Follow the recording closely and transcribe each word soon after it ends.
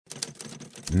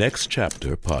Next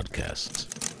Chapter Podcasts.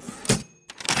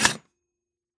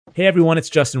 Hey everyone, it's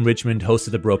Justin Richmond, host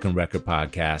of the Broken Record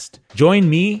Podcast. Join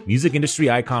me, music industry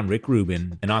icon Rick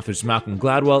Rubin, and authors Malcolm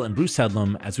Gladwell and Bruce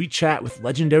Headlam as we chat with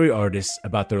legendary artists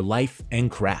about their life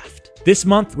and craft. This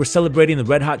month, we're celebrating the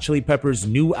Red Hot Chili Peppers'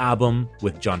 new album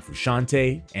with John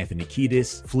Frusciante, Anthony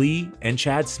Kiedis, Flea, and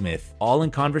Chad Smith, all in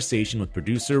conversation with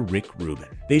producer Rick Rubin.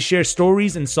 They share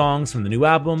stories and songs from the new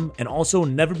album and also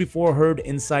never-before-heard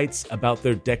insights about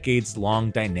their decades-long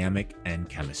dynamic and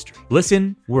chemistry.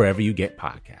 Listen wherever you get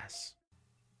podcasts.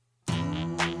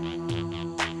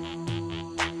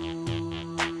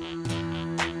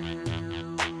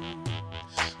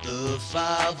 The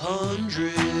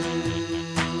 500.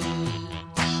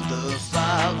 The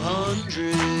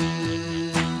 500.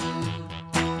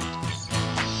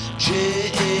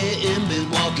 J.A.M. been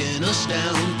walking us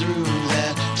down through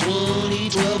that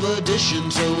 2012 edition,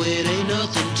 so it ain't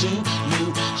nothing too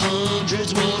new.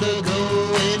 Hundreds more to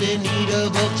go, and in need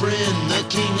of a friend. The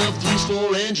king of fleece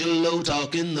for Angelo,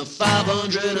 talking the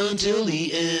 500 until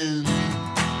the end.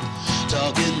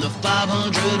 Talking the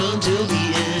 500 until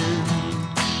the end.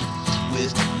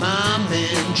 With my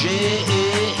man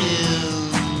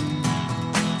J.A.M.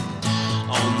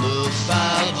 on the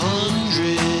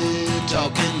 500,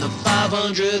 talking the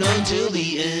 500 until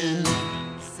the end.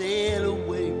 Sail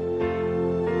away,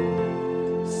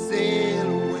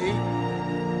 sail away.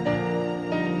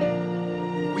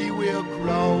 We will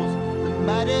cross the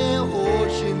mighty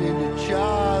ocean into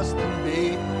Charleston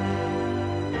Bay.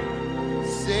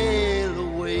 Sail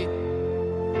away,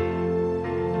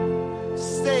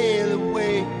 sail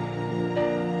away.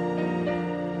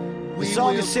 The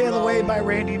song is Sail Away by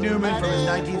Randy Newman from his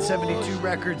 1972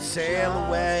 record, Sail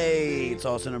Away. It's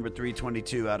also number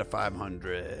 322 out of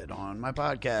 500 on my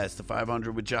podcast, The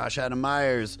 500 with Josh Adam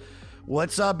Myers.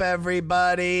 What's up,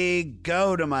 everybody?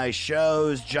 Go to my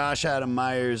shows,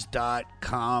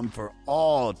 joshadammyers.com for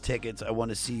all tickets. I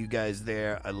want to see you guys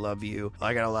there. I love you.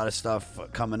 I got a lot of stuff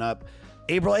coming up.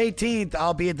 April 18th,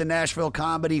 I'll be at the Nashville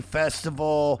Comedy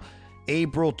Festival.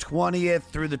 April 20th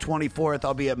through the 24th,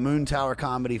 I'll be at Moon Tower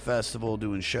Comedy Festival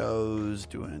doing shows,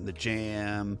 doing the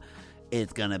jam.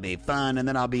 It's going to be fun. And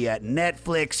then I'll be at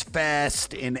Netflix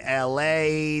Fest in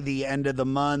LA the end of the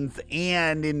month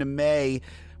and into May,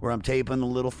 where I'm taping a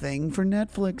little thing for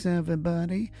Netflix,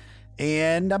 everybody.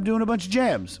 And I'm doing a bunch of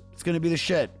jams. It's going to be the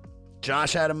shit.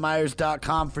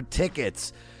 joshadammyers.com for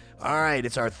tickets. All right,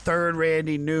 it's our third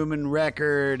Randy Newman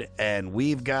record, and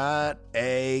we've got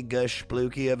a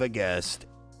gashplookie of a guest.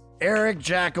 Eric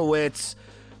Jackowitz,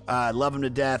 love him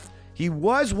to death. He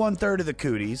was 1/3 of the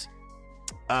Cooties,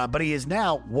 but he is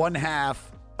now one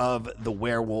half of the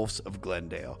Werewolves of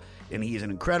Glendale. And he's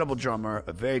an incredible drummer,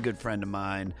 a very good friend of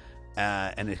mine,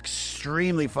 an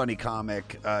extremely funny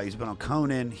comic. He's been on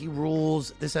Conan. He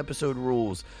rules. This episode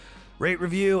rules. Rate,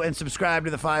 review, and subscribe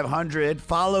to the 500.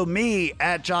 Follow me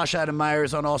at Josh Adam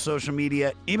Myers on all social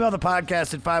media. Email the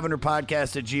podcast at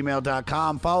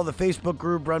 500podcast@gmail.com. Follow the Facebook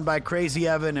group run by Crazy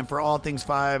Evan. And for all things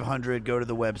 500, go to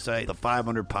the website,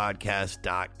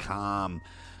 the500podcast.com.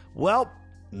 Well,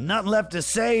 nothing left to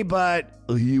say, but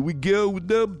here we go with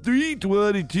number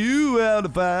 322 out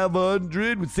of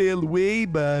 500 with Sail Away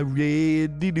by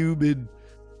Randy Newman.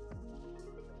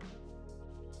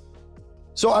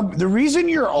 So the reason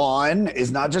you're on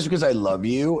is not just because I love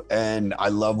you and I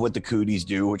love what the Cooties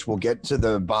do, which we'll get to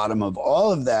the bottom of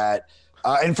all of that.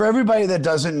 And for everybody that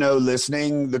doesn't know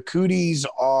listening, the Cooties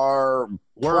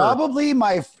probably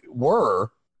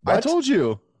were. I told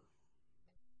you.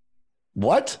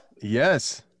 What?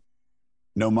 Yes.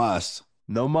 No mas.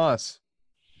 No mas.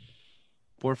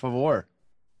 Por favor.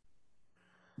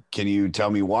 Can you tell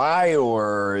me why,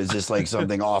 or is this like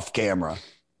something off camera?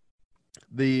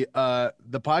 The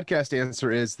podcast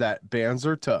answer is that bands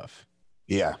are tough.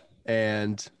 Yeah.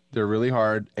 And they're really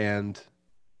hard. And,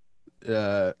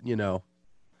 what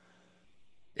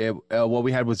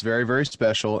we had was very, very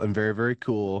special and very, very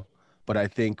cool. But I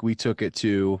think we took it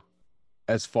to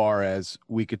as far as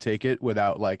we could take it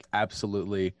without like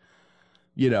absolutely,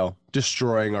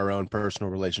 destroying our own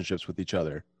personal relationships with each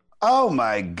other. Oh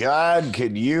my God,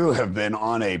 could you have been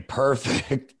on a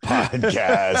perfect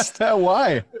podcast?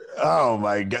 Why? Oh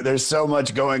my God, there's so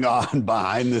much going on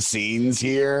behind the scenes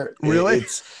here. Really?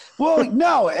 Well,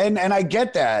 no, and I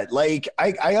get that. Like,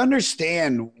 I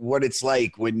understand what it's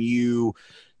like when you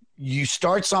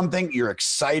start something, you're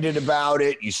excited about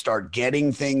it, you start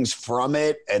getting things from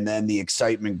it, and then the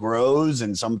excitement grows,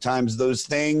 and sometimes those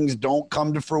things don't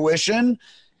come to fruition.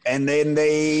 And then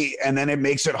it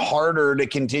makes it harder to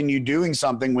continue doing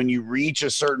something when you reach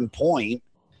a certain point.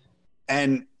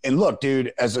 And look,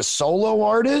 dude, as a solo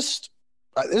artist,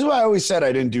 This is why I always said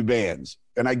I didn't do bands,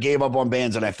 and I gave up on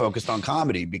bands and I focused on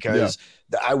comedy because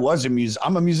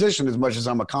I'm a musician as much as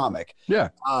I'm a comic. Yeah.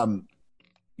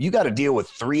 You got to deal with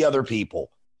 3 other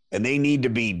people, and they need to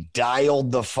be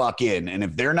dialed the fuck in. And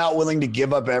if they're not willing to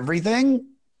give up everything,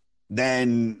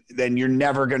 then you're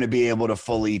never going to be able to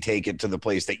fully take it to the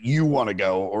place that you want to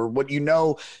go or what you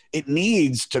know it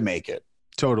needs to make it.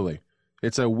 Totally.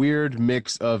 It's a weird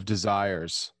mix of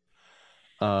desires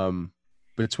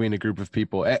between a group of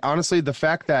people. Honestly, the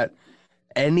fact that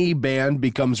any band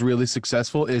becomes really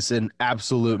successful is an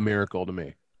absolute miracle to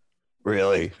me.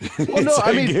 Really? Well, no,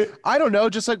 I mean, I don't know.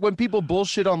 Just like when people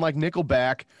bullshit on like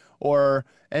Nickelback or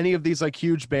any of these like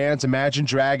huge bands, Imagine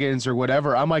Dragons or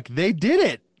whatever, I'm like, they did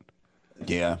it.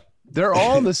 Yeah. They're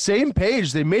all on the same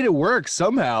page. They made it work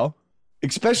somehow.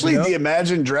 Especially the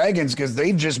Imagine Dragons, because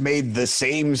they've just made the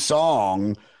same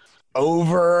song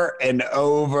over and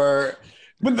over.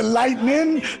 With the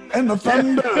lightning and the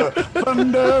thunder,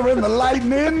 thunder and the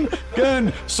lightning,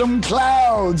 and some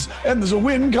clouds, and there's a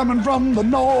wind coming from the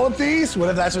northeast. What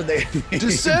if that's what they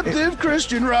Deceptive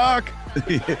Christian rock.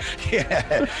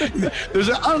 Yeah. There's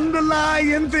an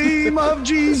underlying theme of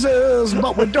Jesus,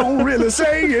 but we don't really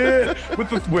say it.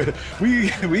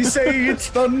 We say it's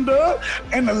thunder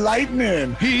and the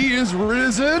lightning. He is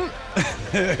risen.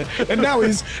 and now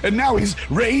he's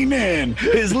raining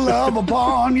his love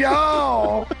upon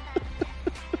y'all.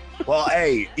 Well,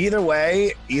 hey, either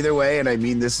way, and I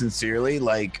mean this sincerely,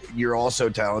 like, you're all so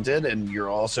talented and you're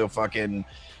also fucking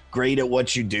great at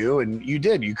what you do, and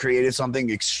you created something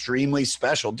extremely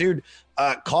special, dude.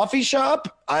 Coffee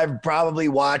Shop, I've probably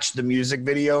watched the music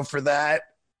video for that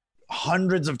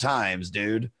hundreds of times,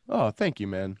 dude. Oh, thank you,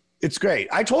 man. It's great.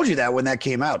 I told you that when that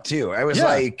came out too. I was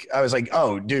like,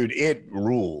 oh, dude, it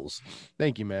rules.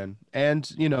 Thank you, man. And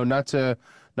not to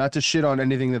shit on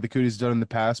anything that the Cooties done in the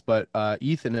past, but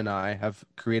Ethan and I have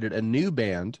created a new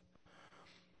band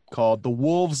called the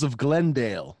Wolves of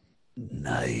Glendale.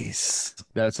 Nice.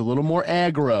 That's a little more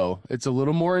aggro. It's a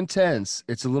little more intense.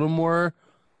 It's a little more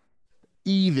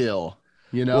evil,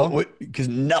 because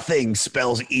nothing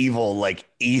spells evil like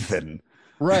Ethan.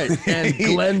 Right. And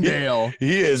Glendale.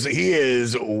 He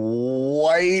is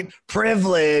white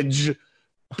privilege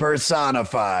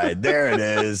personified. There it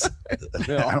is. I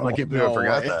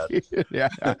forgot that.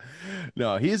 Yeah.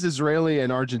 No, he's Israeli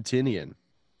and Argentinian.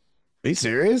 Are you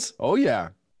serious? Oh, yeah.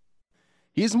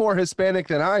 He's more Hispanic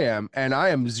than I am, and I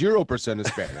am 0%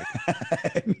 Hispanic.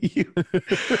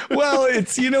 Well,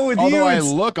 it's, with although you, I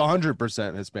look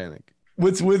 100% Hispanic.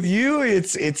 With you,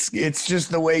 it's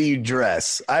just the way you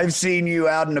dress. I've seen you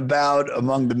out and about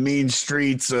among the mean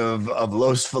streets of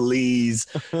Los Feliz,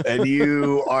 and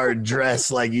you are dressed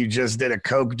like you just did a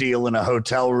coke deal in a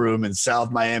hotel room in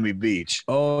South Miami Beach.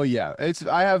 Oh yeah,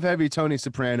 I have heavy Tony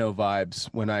Soprano vibes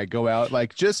when I go out,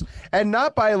 and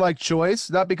not by like choice,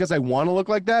 not because I want to look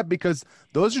like that, because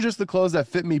those are just the clothes that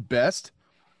fit me best,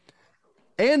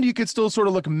 and you could still sort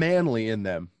of look manly in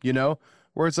them,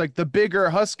 where it's like the bigger,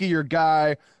 huskier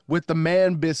guy with the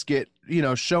man biscuit,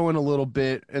 showing a little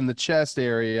bit in the chest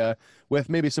area with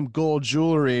maybe some gold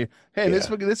jewelry. Hey,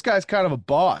 this guy's kind of a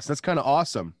boss. That's kind of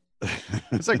awesome.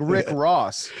 It's like Rick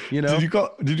Ross, Did you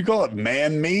call it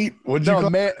man meat? What'd you call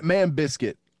man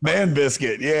biscuit. Man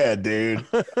biscuit. Yeah, dude.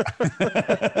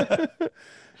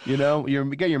 You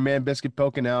got your man biscuit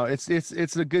poking out.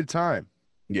 It's a good time.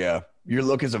 Yeah. Your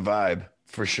look is a vibe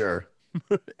for sure.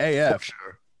 AF. For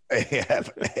sure.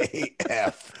 AF,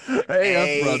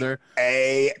 brother.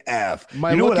 AF.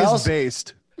 My look is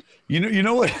based. You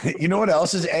know what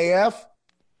else is AF?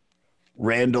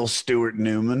 Randall Stewart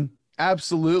Newman.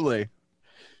 Absolutely.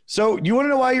 So you want to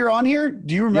know why you're on here?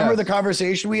 Do you remember the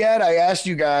conversation we had? I asked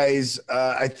you guys,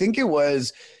 I think it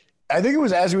was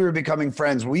as we were becoming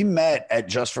friends. We met at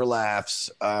Just for Laughs.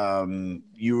 I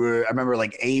remember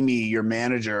like Amy, your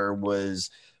manager, was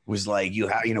like,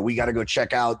 we got to go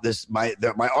check out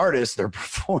my artists. They're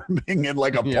performing in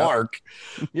like a park.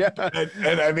 Yeah.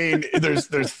 And I mean, there's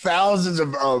thousands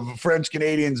of French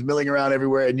Canadians milling around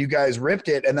everywhere, and you guys ripped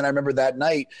it. And then I remember that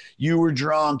night you were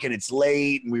drunk and it's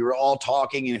late and we were all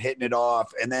talking and hitting it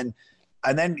off. And then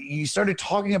you started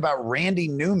talking about Randy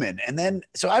Newman. And then,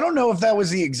 so I don't know if that was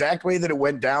the exact way that it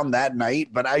went down that night,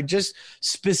 but I just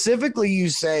specifically you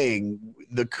saying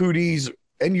the Cooties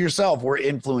and yourself were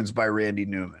influenced by Randy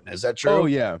Newman. Is that true? Oh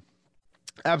yeah,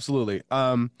 absolutely.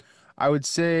 I would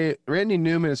say Randy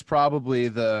Newman is probably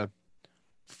the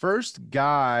first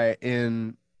guy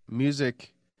in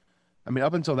music. I mean,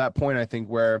 up until that point, I think,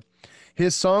 where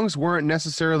his songs weren't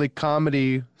necessarily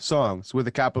comedy songs with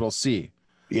a capital C.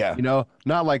 Yeah.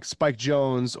 Not like Spike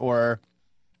Jonze or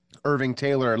Irving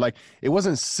Taylor. Like, it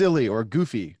wasn't silly or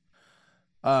goofy.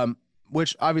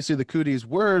 which obviously the Cooties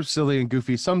were silly and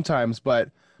goofy sometimes, but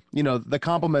you know, the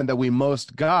compliment that we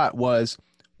most got was,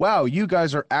 wow, you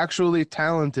guys are actually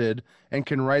talented and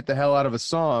can write the hell out of a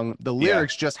song. The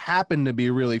lyrics just happen to be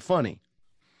really funny.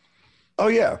 Oh,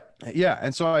 yeah. Yeah,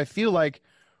 and so I feel like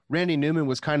Randy Newman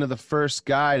was kind of the first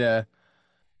guy to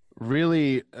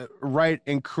really write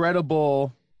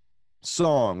incredible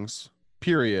songs,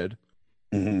 period,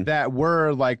 that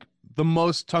were like the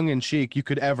most tongue-in-cheek you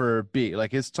could ever be.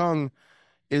 Like his tongue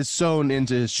is sewn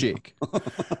into his cheek.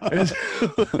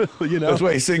 You know? That's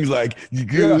why he sings like,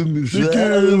 his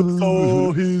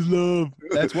love.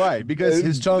 That's why, because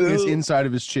his tongue is inside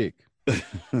of his cheek.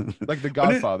 Like the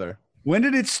Godfather. When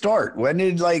did it start? When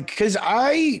did because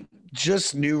I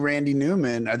just knew Randy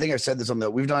Newman. I think I've said this on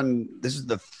this is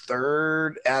the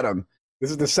third, Adam.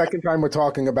 This is the second time we're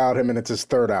talking about him, and it's his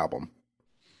third album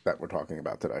that we're talking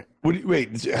about today.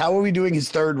 Wait, how are we doing his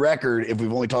third record if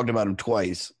we've only talked about him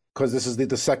twice? Because this is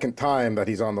the second time that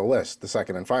he's on the list, the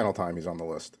second and final time he's on the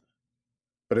list.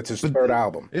 But it's his third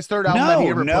album. His third album that he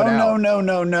ever put out.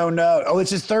 No. Oh,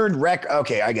 it's his third record.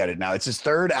 Okay, I get it now. It's his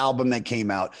third album that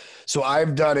came out. So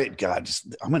I've done it. God,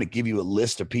 I'm going to give you a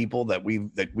list of people that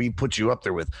we put you up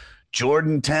there with.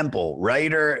 Jordan Temple,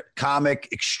 writer, comic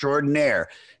extraordinaire.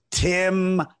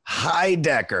 Tim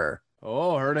Heidecker.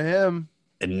 Oh, heard of him.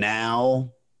 And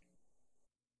now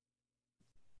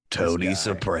Tony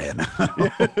Soprano.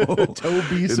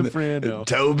 Toby Soprano.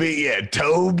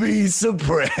 Toby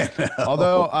Soprano.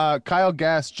 Although Kyle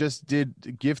Gass just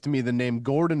did gift me the name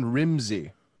Gordon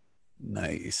Ramsay.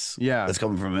 Nice. Yeah. That's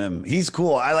coming from him. He's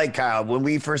cool. I like Kyle. When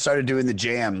we first started doing the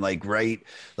jam, right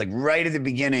at the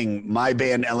beginning, my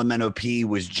band LMNOP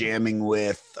was jamming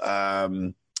with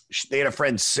they had a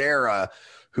friend, Sarah,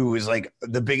 who was like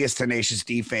the biggest Tenacious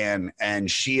D fan,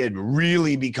 and she had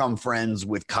really become friends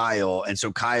with Kyle. And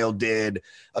so Kyle did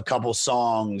a couple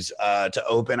songs to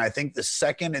open, I think, the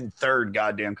second and third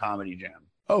goddamn comedy jam.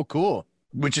 Oh, cool.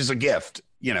 Which is a gift,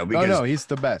 because no, he's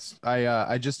the best.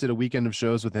 I just did a weekend of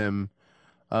shows with him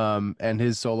and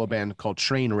his solo band called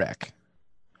Trainwreck,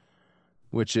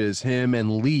 which is him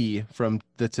and Lee from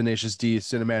the Tenacious D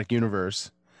cinematic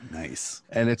universe. Nice.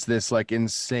 And it's this like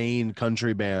insane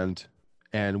country band.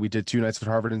 And we did 2 nights at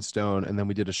Harvard and Stone, and then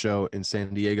we did a show in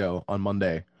San Diego on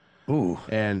Monday. Ooh.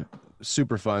 And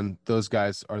super fun. Those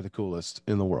guys are the coolest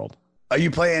in the world. You're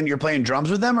playing drums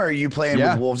with them, or are you playing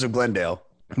with Wolves of Glendale?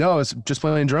 No, it's just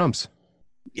playing drums.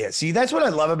 Yeah, see, that's what I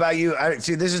love about you.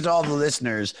 See, this is to all the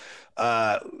listeners.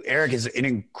 Eric is an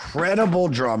incredible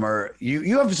drummer.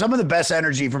 You have some of the best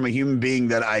energy from a human being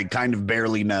that I kind of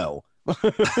barely know.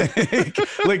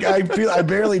 Like I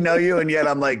barely know you, and yet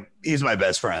I'm like, he's my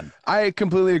best friend. I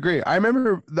completely agree. I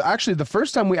remember the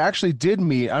first time we actually did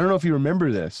meet, I don't know if you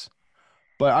remember this,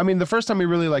 but I mean the first time we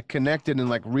really like connected and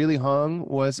like really hung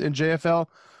was in JFL,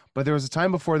 but there was a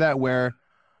time before that where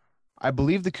I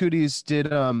believe the Cooties did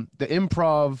the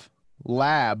Improv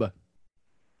Lab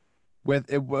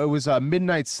with it was a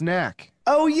Midnight Snack.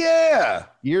 Oh yeah,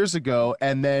 years ago,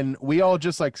 and then we all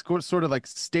just like sort of like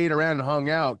stayed around and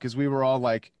hung out because we were all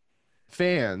like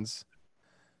fans,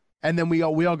 and then we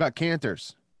all got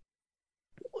canters.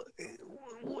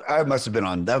 That must have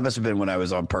been when I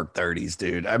was on Perk 30s,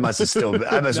 dude. I must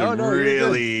have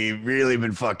really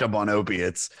been fucked up on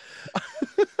opiates.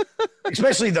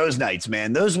 Especially those nights,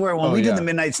 man. Those were when we did the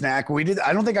Midnight Snack.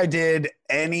 I don't think I did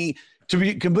any. To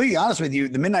be completely honest with you,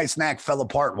 the Midnight Snack fell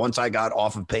apart once I got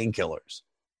off of painkillers.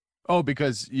 Oh,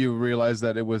 because you realized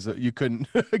that it was you couldn't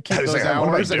keep those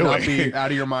hours and not be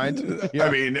out of your mind. Yeah. I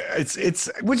mean, it's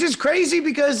which is crazy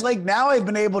because like now I've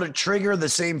been able to trigger the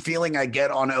same feeling I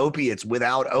get on opiates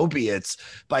without opiates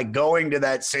by going to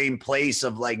that same place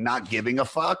of like not giving a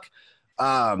fuck.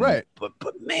 Right.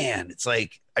 But man, it's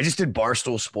like I just did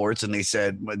Barstool Sports, and they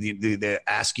said they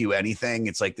ask you anything.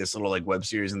 It's like this little like web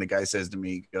series, and the guy says to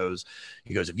me, he goes,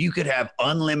 if you could have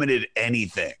unlimited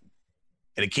anything,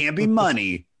 and it can't be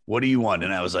money, what do you want?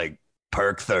 And I was like,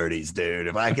 Perk 30s, dude.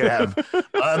 If I could have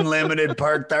unlimited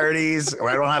Perk 30s, or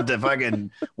I don't have to fucking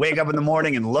wake up in the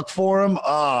morning and look for them,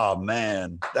 oh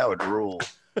man, that would rule.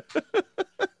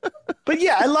 But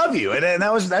yeah, I love you, and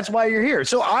that's why you're here.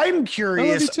 So I'm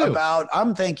curious about.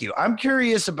 Thank you. I'm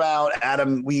curious about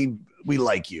Adam. We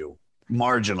like you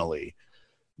marginally,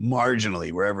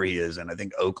 wherever he is, and I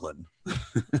think Oakland,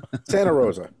 Santa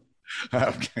Rosa.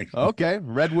 Okay,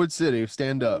 Redwood City,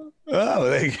 stand up. Oh,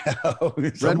 there you go.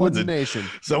 Redwood Nation.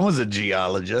 Someone's a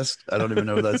geologist. I don't even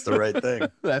know if that's the right thing.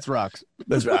 That's rocks.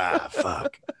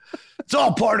 Fuck. It's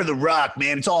all part of the rock,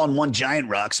 man. It's all in one giant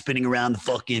rock spinning around the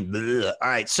fucking. Bleh. All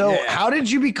right. So, How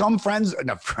did you become friends?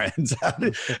 Not friends.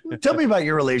 Tell me about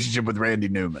your relationship with Randy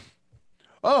Newman.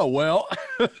 Oh, well.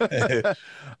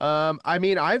 I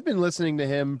mean, I've been listening to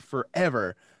him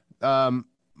forever.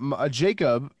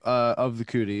 Jacob of the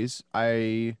Cooties,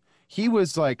 he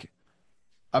was like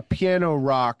a piano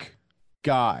rock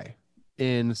guy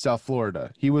in South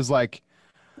Florida. He was like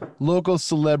local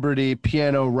celebrity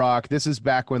piano rock. This is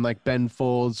back when like Ben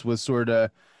Folds was sort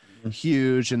of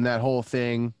huge and that whole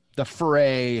thing, the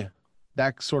Fray,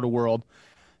 that sort of world.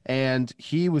 And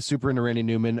he was super into Randy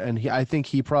Newman, and I think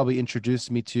he probably introduced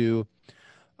me to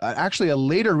actually a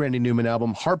later Randy Newman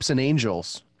album, Harps and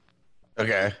Angels.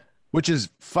 Okay. Which is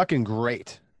fucking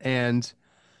great. And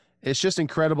it's just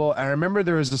incredible. I remember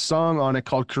there was a song on it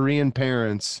called Korean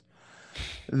Parents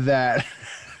that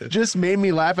just made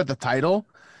me laugh at the title.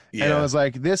 Yeah. And I was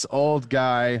like, this old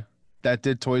guy that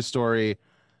did Toy Story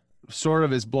sort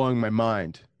of is blowing my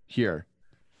mind here.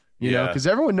 You know, because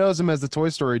everyone knows him as the Toy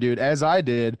Story dude, as I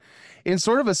did, in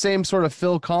sort of a same sort of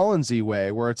Phil Collins-y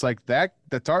way, where it's like the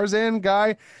Tarzan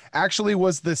guy actually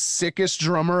was the sickest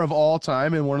drummer of all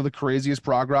time in one of the craziest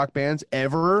prog rock bands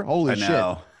ever. Holy shit.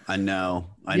 I know.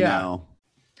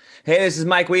 Hey, this is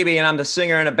Mike Wiebe, and I'm the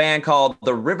singer in a band called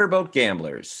the Riverboat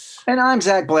Gamblers. And I'm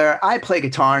Zach Blair. I play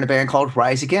guitar in a band called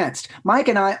Rise Against. Mike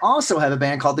and I also have a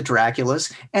band called the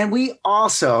Draculas, and we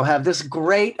also have this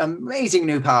great, amazing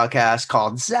new podcast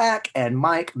called Zach and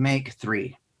Mike Make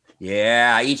 3.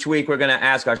 Yeah, each week we're going to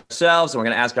ask ourselves and we're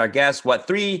going to ask our guests what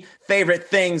 3 favorite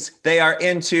things they are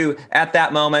into at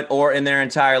that moment or in their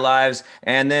entire lives.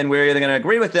 And then we're either going to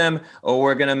agree with them or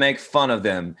we're going to make fun of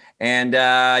them. And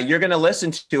you're going to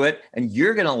listen to it and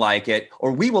you're going to like it,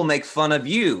 or we will make fun of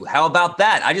you. How about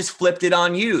that? I just flipped it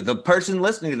on you, the person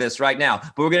listening to this right now.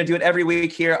 But we're going to do it every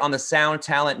week here on the Sound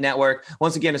Talent Network.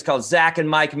 Once again, it's called Zach and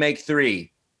Mike Make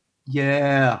 3.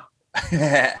 Yeah.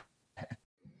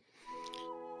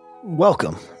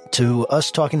 Welcome to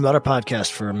us talking about our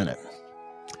podcast for a minute.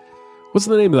 What's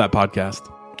the name of that podcast?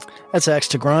 That's Axe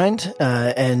to Grind,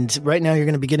 and right now you're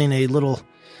going to be getting a little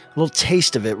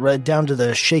taste of it, right down to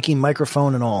the shaky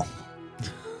microphone and all.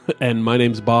 And my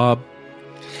name's Bob.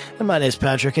 And my name's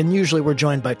Patrick, and usually we're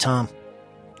joined by Tom.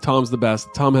 Tom's the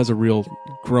best. Tom has a real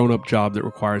grown-up job that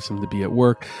requires him to be at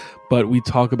work, but we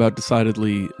talk about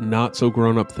decidedly not so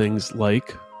grown-up things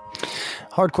like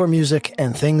hardcore music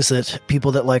and things that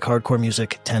people that like hardcore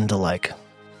music tend to like.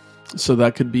 So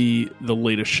that could be the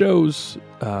latest shows,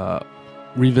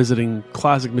 revisiting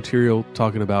classic material,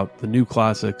 talking about the new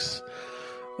classics,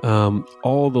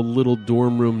 all the little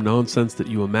dorm room nonsense that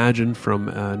you imagine from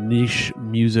niche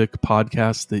music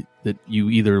podcasts that you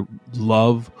either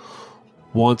love,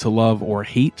 want to love, or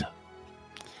hate.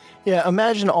 Yeah,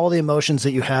 imagine all the emotions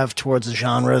that you have towards a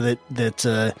genre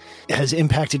that has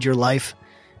impacted your life.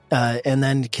 And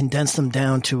then condense them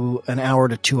down to an hour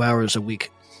to 2 hours a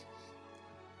week.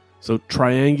 So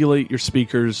triangulate your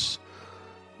speakers.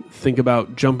 Think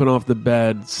about jumping off the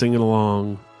bed, singing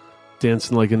along,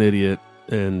 dancing like an idiot,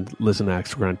 and listen to Axe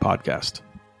to Grind podcast.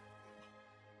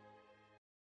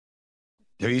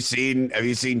 Have you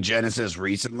seen Genesis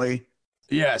recently?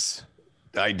 Yes.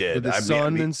 I did. With the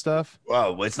sun and stuff?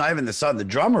 Well, it's not even the sun. The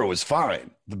drummer was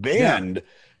fine. The band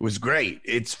was great.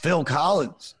 It's Phil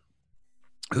Collins,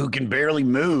 who can barely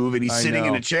move, and he's sitting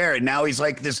in a chair, and now he's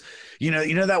like this, you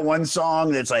know that one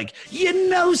song that's like,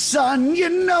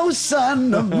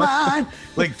 son of mine.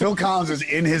 Like Phil Collins is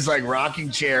in his like rocking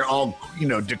chair, all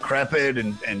decrepit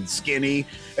and skinny,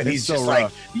 and he's so just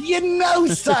rough.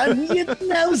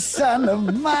 Son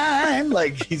of mine.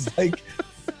 Like he's like,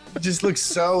 just looks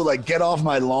so like get off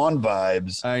my lawn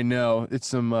vibes. I know, it's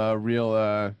some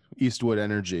real Eastwood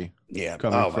energy. Yeah,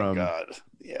 coming from. My God.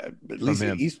 Yeah, but at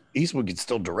least Eastwood could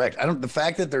still direct. The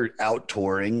fact that they're out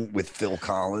touring with Phil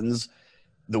Collins,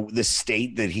 the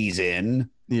state that he's in,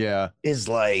 is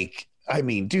like, I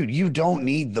mean, dude, you don't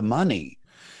need the money.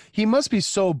 He must be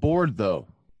so bored though.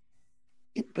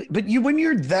 But when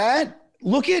you're that,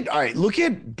 look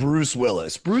at Bruce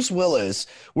Willis. Bruce Willis,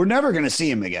 we're never going to see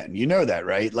him again. You know that,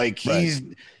 right? Like he's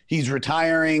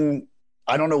retiring.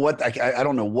 I don't know what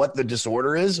the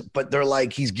disorder is, but they're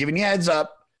like, he's giving you a heads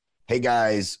up. Hey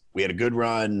guys, we had a good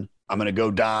run. I'm going to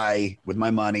go die with my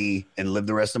money and live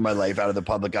the rest of my life out of the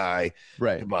public eye.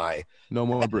 Right. Goodbye. No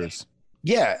more Bruce.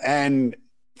 Yeah. And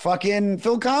fucking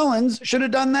Phil Collins should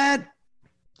have done that.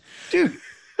 Dude,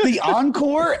 the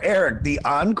encore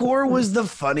was the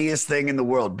funniest thing in the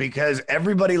world because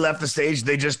everybody left the stage.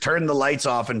 They just turned the lights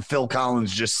off and Phil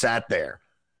Collins just sat there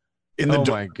in the dark.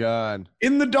 Oh my God.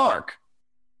 In the dark.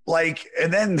 Like,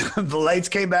 and then the lights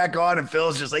came back on and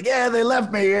Phil's just like, yeah, they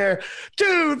left me here.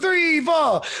 2, 3,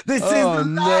 4. This is the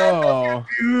life of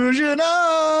confusion.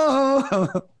 Oh.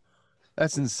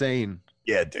 That's insane.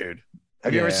 Yeah, dude.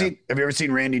 Have you ever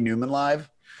seen Randy Newman live?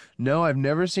 No, I've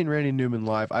never seen Randy Newman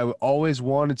live. I always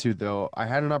wanted to, though. I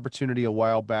had an opportunity a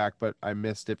while back, but I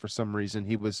missed it for some reason.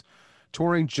 He was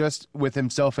touring just with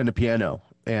himself and a piano,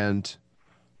 and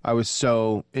I was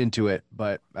so into it,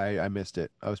 but I missed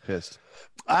it. I was pissed.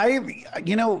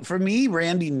 For me,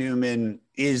 Randy Newman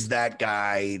is that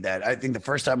guy that I think the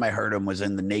first time I heard him was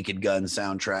in the Naked Gun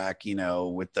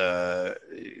soundtrack, with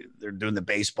they're doing the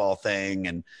baseball thing.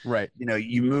 And, right.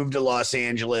 You move to Los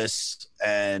Angeles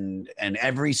and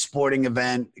every sporting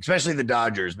event, especially the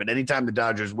Dodgers, but anytime the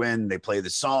Dodgers win, they play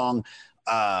the song.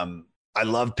 I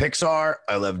love Pixar.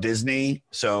 I love Disney.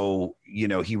 So,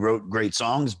 he wrote great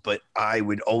songs, but I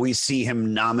would always see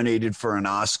him nominated for an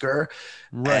Oscar.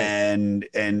 Right. And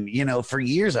for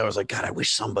years I was like, God, I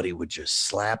wish somebody would just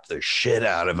slap the shit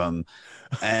out of him.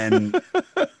 And,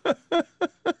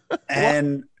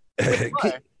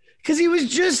 because he was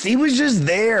just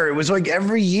there. It was like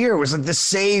every year it was like the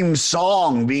same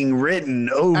song being written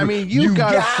over. I mean, you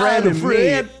got a friend of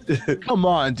me. Come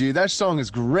on, dude. That song is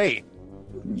great.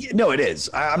 No, it is.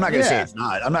 I'm not going to say it's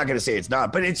not. I'm not going to say it's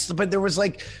not. But there was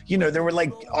there were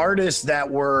like artists that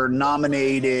were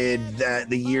nominated that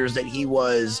the years that he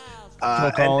was.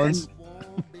 Phil Collins.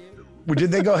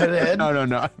 Did they go head? No.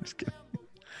 I'm just kidding.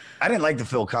 I didn't like the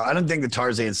Phil Collins. I didn't think the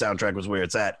Tarzan soundtrack was where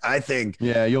it's at. I think.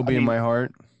 Yeah, you'll be in my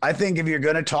heart. I think if you're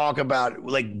going to talk about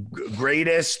like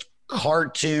greatest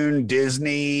cartoon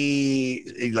Disney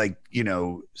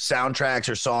soundtracks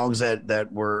or songs that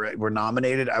were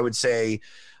nominated, I would say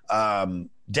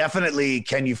definitely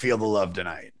Can You Feel the Love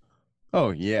Tonight?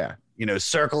 Oh yeah.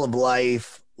 Circle of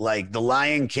Life, like The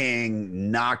Lion King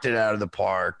knocked it out of the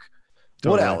park.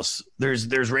 What else?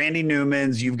 There's Randy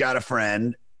Newman's You've Got a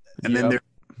Friend, and then did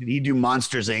he do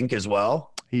Monsters Inc. as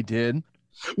well? He did.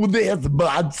 Well, there's a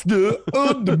monster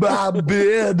under my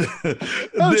bed.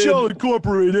 How'd y'all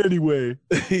incorporate anyway?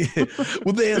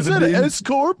 Well, there's an S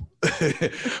Corp.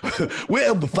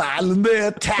 Well, they're filing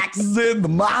their taxes and the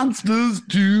monsters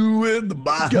too, and the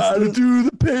monsters gotta do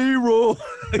the payroll.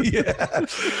 Yeah.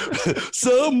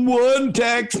 Someone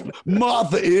text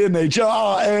Martha in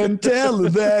HR and tell her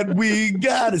that we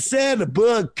gotta set up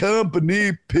a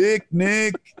company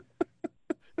picnic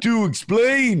to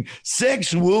explain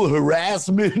sexual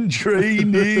harassment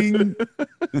training.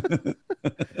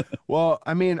 Well,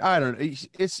 I mean, I don't know.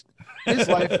 His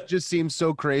life just seems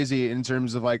so crazy in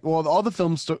terms of all the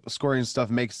film scoring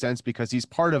stuff makes sense because he's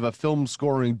part of a film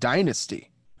scoring dynasty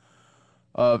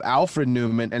of Alfred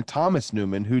Newman and Thomas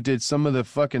Newman, who did some of the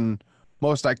fucking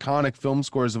most iconic film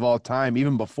scores of all time,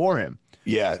 even before him.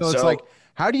 Yeah. So it's like,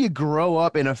 how do you grow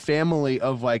up in a family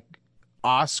of like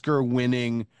Oscar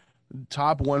winning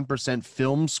top 1%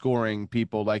 film scoring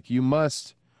people? Like, you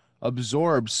must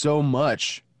absorb so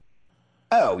much.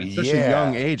 Oh, at such a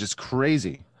young age. It's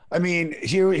crazy. I mean,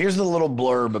 here's the little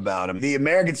blurb about him. The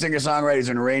American singer-songwriter is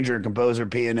an arranger, composer,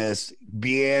 pianist.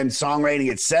 Began songwriting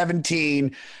at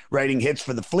 17, writing hits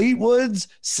for the Fleetwoods,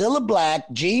 Cilla Black,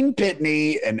 Gene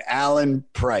Pitney, and Alan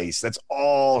Price. That's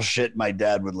all shit my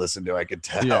dad would listen to, I could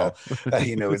tell. Yeah.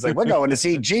 He's like, we're going to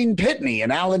see Gene Pitney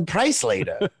and Alan Price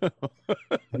later.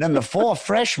 And then the 4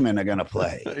 freshmen are going to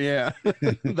play. Yeah.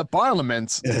 The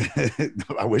Parliaments.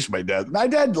 I wish my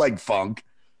dad liked funk.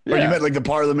 Yeah. Or you meant like the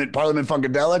Parliament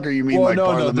Funkadelic, or you mean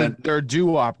Parliament? Their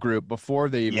doo-wop group before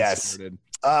they even started.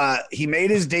 He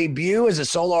made his debut as a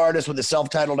solo artist with a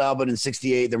self-titled album in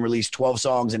 1968, then released 12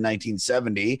 songs in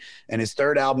 1970, and his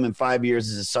third album in 5 years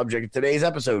is the subject of today's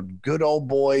episode. Good Old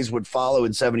Boys would follow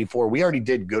in 1974. We already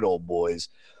did Good Old Boys.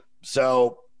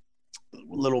 So a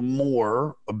little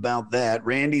more about that.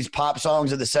 Randy's pop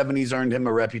songs of the 1970s earned him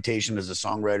a reputation as a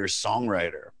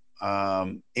songwriter.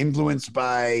 Influenced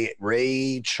by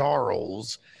Ray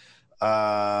Charles.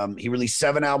 He released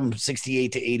 7 albums,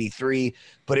 1968 to 1983,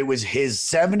 but it was his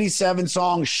 1977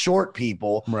 song Short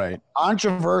People, right,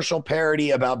 controversial parody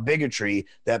about bigotry,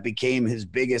 that became his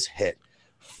biggest hit.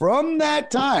 From that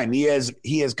time, he has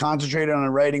concentrated on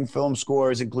writing film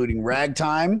scores, including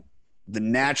Ragtime, The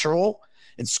Natural,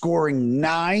 and scoring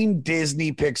 9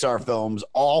 Disney Pixar films,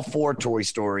 all 4 Toy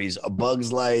Stories, A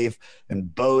Bug's Life,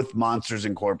 and both Monsters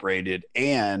Incorporated,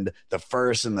 and the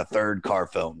first and the third Car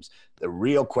films. The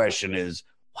real question is,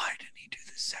 why didn't he do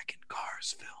the second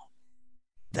Cars film?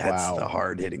 That's the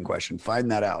hard-hitting question. Find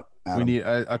that out, Adam. We need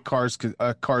a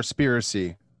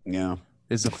carspiracy. Yeah.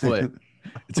 Is afoot.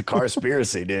 It's a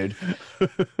carspiracy, dude.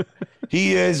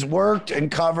 He has worked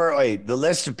and covered the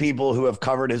list of people who have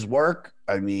covered his work.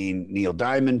 I mean, Neil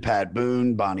Diamond, Pat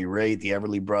Boone, Bonnie Raitt, the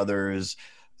Everly Brothers,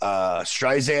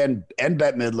 Streisand, and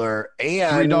Bette Midler,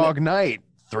 and Three Dog Night.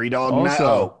 Three Dog Night.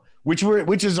 Oh,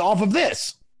 which is off of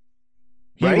this.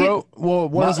 He right? wrote. Well,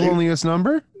 what is Loneliest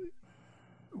Number?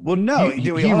 Well, no, He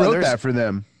hold on, wrote that for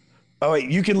them. Oh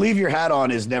wait, You Can Leave Your Hat On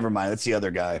is never mind. That's the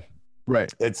other guy.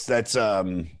 Right. That's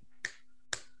No.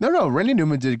 Randy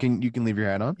Newman did. You Can Leave Your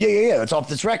Hat On. Yeah. That's off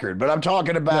this record. But I'm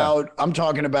talking about.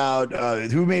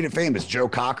 Who made it famous? Joe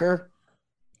Cocker.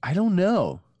 I don't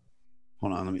know.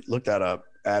 Hold on, let me look that up.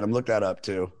 Adam, look that up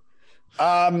too.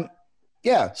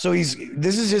 Yeah. So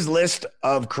this is his list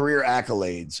of career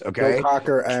accolades. Okay. Joe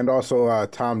Cocker and also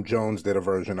Tom Jones did a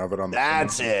version of it on the.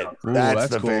 That's it. Ooh, that's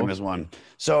the cool. famous one.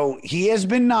 So he has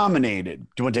been nominated. Do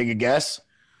you want to take a guess?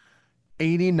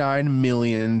 89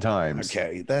 million times.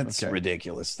 Okay, that's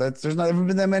ridiculous. There's not ever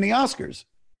been that many Oscars.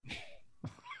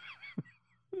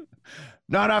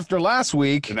 Not after last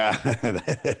week. How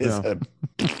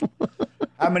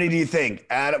many do you think?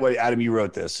 Adam, you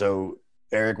wrote this. So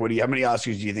Eric, how many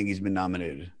Oscars do you think he's been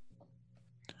nominated?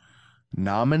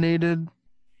 Nominated?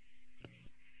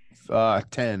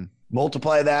 10.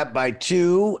 Multiply that by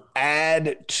 2,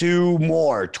 add 2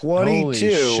 more. 22. Holy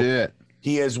shit.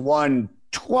 He has won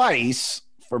twice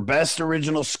for Best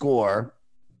Original Score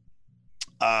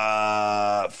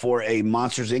for a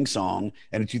Monsters, Inc. song,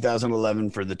 and in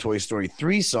 2011 for the Toy Story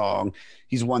 3 song.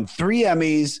 He's won 3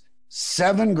 Emmys,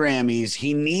 7 Grammys.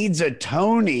 He needs a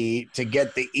Tony to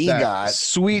get the EGOT.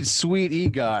 Sweet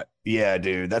EGOT. Yeah,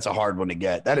 dude, that's a hard one to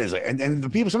get. That is, and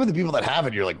some of the people that have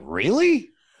it, you're like, really?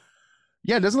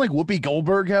 Yeah, doesn't like Whoopi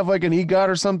Goldberg have like an EGOT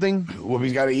or something?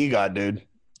 Whoopi's got an EGOT, dude.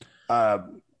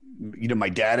 My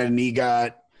dad had an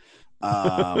EGOT.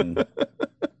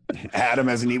 Adam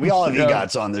has an EGOT. We all have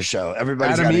EGOTs on this show.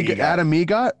 Everybody's got an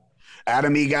EGOT.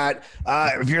 Adam EGOT.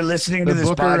 If you're listening to this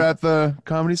booker at the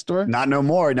Comedy Store? Not no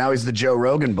more. Now he's the Joe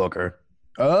Rogan booker.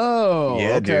 Oh,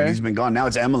 yeah, okay. Dude, he's been gone. Now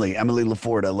it's Emily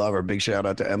LaForde. I love her. Big shout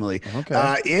out to Emily.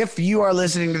 Okay. If you are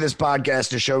listening to this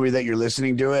podcast to show me that you're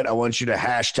listening to it, I want you to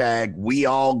hashtag we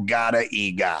all got a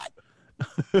EGOT.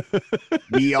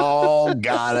 We all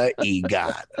got a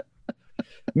EGOT.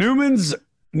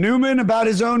 Newman about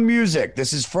his own music.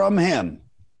 This is from him.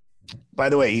 By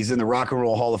the way, he's in the Rock and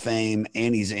Roll Hall of Fame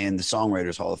and he's in the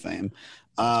Songwriters Hall of Fame.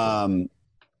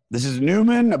 This is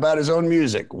Newman about his own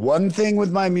music. One thing with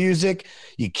my music,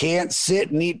 you can't sit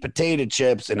and eat potato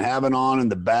chips and have it on in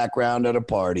the background at a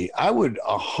party. I would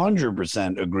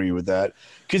 100% agree with that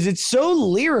because it's so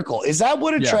lyrical. Is that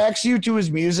what attracts you to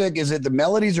his music? Is it the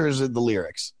melodies or is it the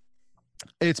lyrics?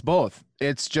 It's both.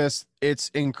 It's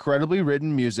incredibly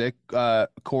written music,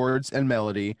 chords and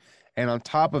melody. And on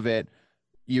top of it,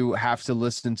 you have to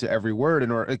listen to every word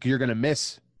you're going to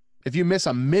miss. If you miss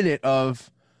a minute of,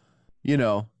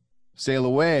 Sail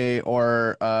Away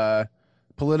or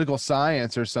Political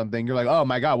Science or something, you're like, oh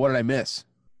my God, what did I miss?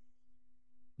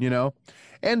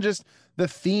 And just the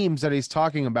themes that he's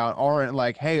talking about aren't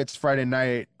like, hey, it's Friday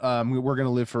night. We're going to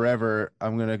live forever.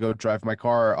 I'm going to go drive my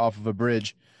car off of a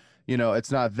bridge.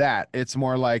 It's not that. It's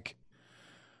more like,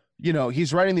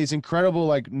 he's writing these incredible,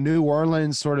 like New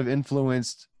Orleans sort of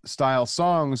influenced style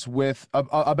songs with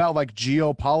about like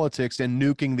geopolitics and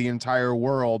nuking the entire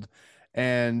world.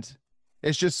 And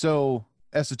it's just so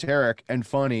esoteric and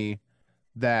funny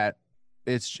that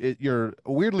you're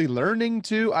weirdly learning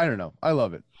to. I don't know. I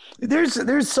love it.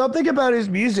 There's something about his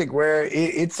music where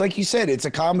it's like you said, it's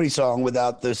a comedy song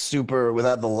without the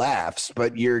laughs,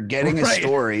 but you're getting a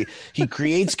story. He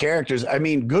creates characters. I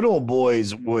mean, Good Old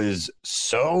Boys was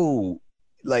so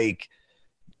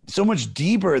much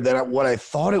deeper than what I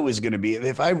thought it was going to be.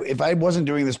 If I wasn't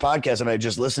doing this podcast and I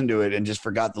just listened to it and just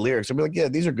forgot the lyrics, I'd be like, yeah,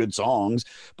 these are good songs.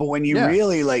 But when you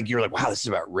really you're like, wow, this is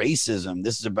about racism.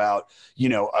 This is about,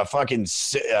 a fucking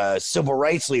civil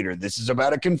rights leader. This is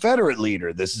about a Confederate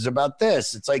leader. This is about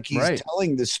this. It's like he's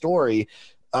telling the story.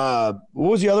 What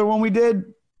was the other one we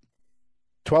did?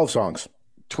 12 songs.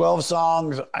 12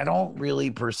 songs. I don't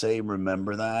really per se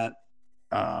remember that.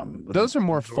 Those are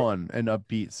more fun and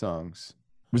upbeat songs.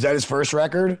 Was that his first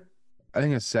record? I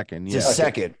think it's second. Yeah,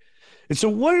 second. And so,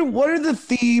 what are the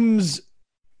themes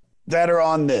that are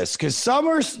on this? Because some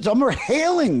are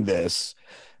hailing this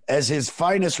as his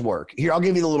finest work. Here, I'll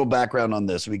give you the little background on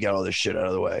this. So we get all this shit out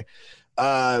of the way.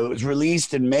 It was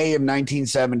released in May of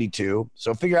 1972.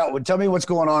 So tell me what's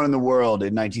going on in the world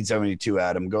in 1972,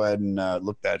 Adam. Go ahead and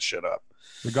look that shit up.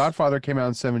 The Godfather came out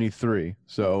in 73.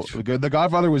 So The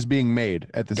Godfather was being made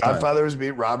at this time. Godfather was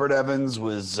being, Robert Evans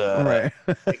was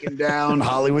taking down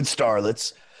Hollywood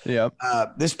starlets. Yep.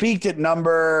 This peaked at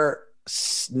number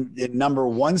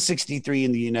 163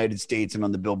 in the United States and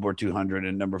on the Billboard 200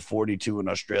 and number 42 in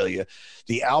Australia.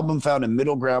 The album found a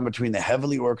middle ground between the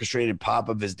heavily orchestrated pop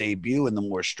of his debut and the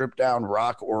more stripped down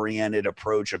rock oriented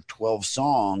approach of 12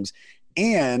 songs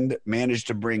and managed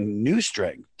to bring new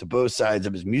strength to both sides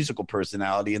of his musical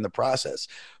personality in the process.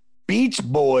 Beach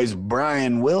Boys'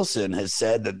 Brian Wilson has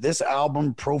said that this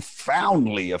album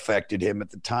profoundly affected him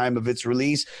at the time of its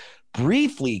release,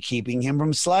 briefly keeping him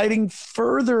from sliding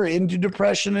further into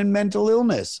depression and mental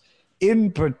illness.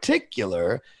 In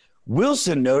particular,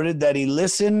 Wilson noted that he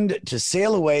listened to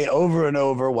Sail Away over and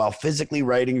over while physically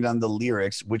writing down the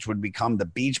lyrics, which would become the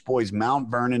Beach Boys' Mount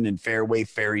Vernon and Fairway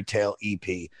Fairy Tale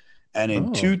EP. And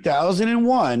in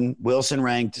 2001, Wilson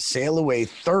ranked Sail Away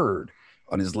third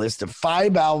on his list of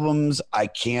 5 albums I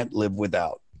can't live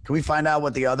without. Can we find out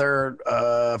what the other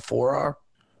 4 are?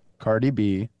 Cardi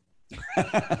B.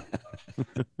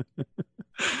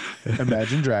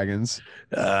 Imagine Dragons.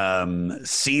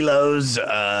 CeeLo's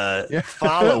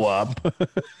follow-up.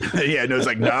 Yeah, no, it's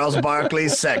like Gnarls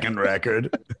Barkley's second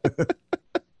record.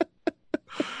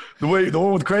 The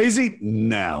one with Crazy?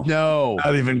 No.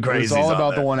 Not even Crazy. It's all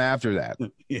about the one after that.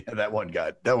 Yeah, that one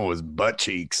was butt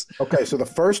cheeks. Okay, so the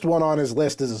first one on his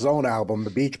list is his own album,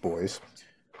 The Beach Boys.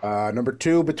 Number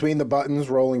 2, Between the Buttons,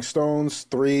 Rolling Stones.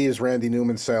 3 is Randy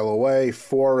Newman's Sail Away.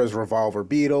 4 is Revolver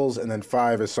Beatles. And then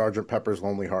 5 is Sgt. Pepper's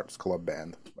Lonely Hearts Club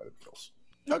Band by the Beatles.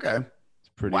 Okay.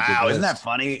 Pretty wow, good isn't list. that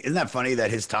funny? Isn't that funny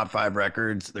that his top 5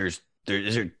 records, was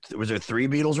there 3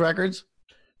 Beatles records?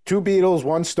 2 Beatles,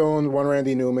 1 Stone, 1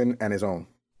 Randy Newman, and his own.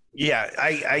 Yeah,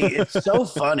 it's so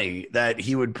funny that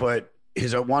he would put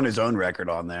his own record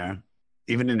on there,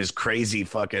 even in his crazy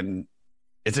fucking.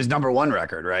 It's his number 1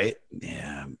 record, right?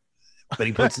 Yeah, but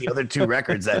he puts the other 2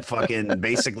 records that fucking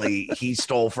basically he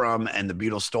stole from and the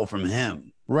Beatles stole from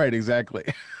him. Right, exactly.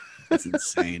 That's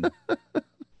insane.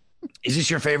 Is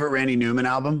this your favorite Randy Newman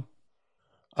album?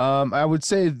 I would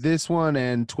say this one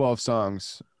and 12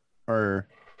 Songs are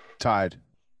tied.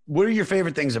 What are your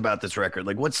favorite things about this record?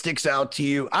 Like, what sticks out to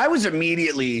you? I was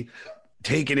immediately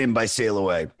taken in by Sail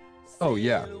Away. Oh,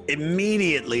 yeah.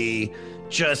 Immediately,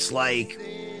 just like,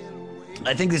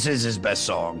 I think this is his best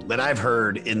song that I've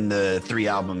heard in the 3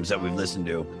 albums that we've listened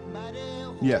to.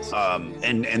 Yes.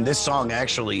 And this song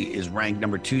actually is ranked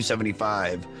number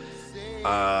 275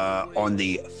 on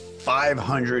the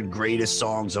 500 greatest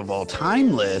songs of all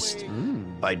time list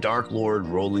by Dark Lord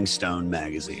Rolling Stone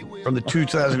magazine from the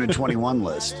 2021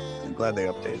 list. I'm glad they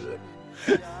updated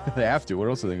it. They have to. What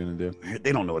else are they going to do?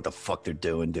 They don't know what the fuck they're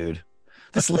doing, dude.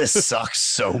 This list sucks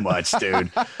so much,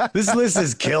 dude. This list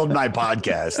has killed my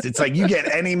podcast. It's like you get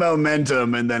any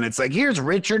momentum, and then it's like, here's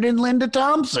Richard and Linda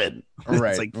Thompson.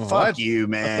 Right. It's like, fuck you,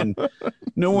 man.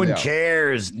 No one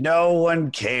cares. No one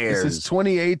cares. This is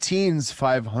 2018's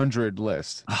 500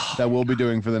 list that we'll be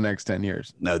doing for the next 10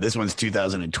 years. No, this one's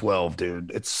 2012,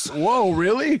 dude. It's whoa,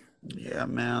 really? Yeah,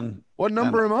 man. What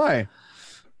number am I?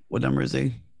 What number is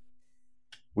he?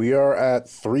 We are at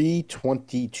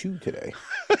 322 today.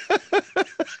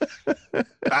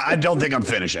 I don't think I'm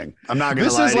finishing. I'm not gonna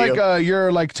This lie is to like you.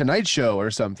 your like Tonight Show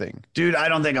or something. Dude, I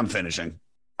don't think I'm finishing.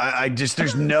 I just,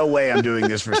 there's no way I'm doing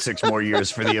this for 6 more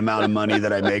years for the amount of money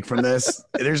that I make from this.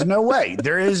 There's no way.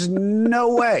 There is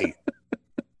no way.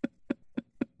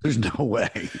 There's no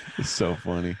way. It's so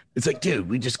funny. It's like, dude,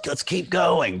 let's keep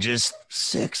going. Just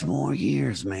 6 more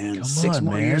years, man. Come 6 on,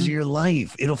 more man. years of your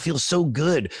life. It'll feel so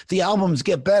good. The albums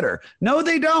get better. No,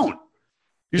 they don't.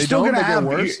 You're They still don't? gonna They get have,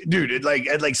 worse? dude.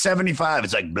 At like 75,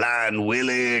 it's like Blind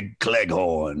Willie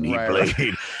Cleghorn. He Right.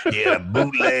 played, yeah,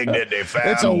 bootleg that they found.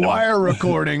 It's a wire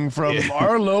recording from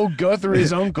Arlo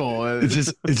Guthrie's uncle. It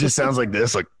just sounds like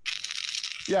this, like.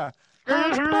 Yeah.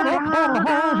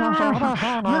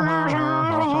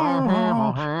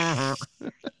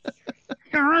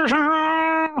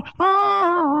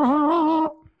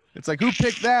 It's like, who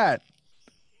picked that?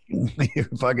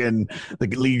 Fucking the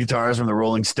lead guitarist from the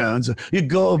Rolling Stones. You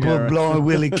go put Blind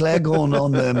Willie Cleghorn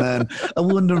on there, man. I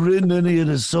wouldn't have written any of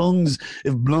the songs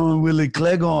if Blind Willie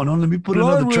Cleghorn on. Let me put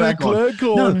another track on.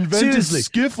 No, seriously.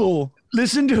 Skiffle.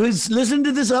 Listen to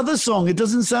this other song. It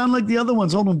doesn't sound like the other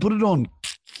ones. Hold on, put it on.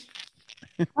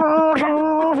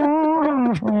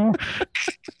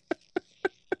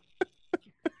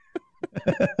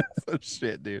 Some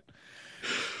shit, dude.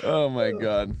 Oh my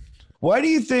god. Why do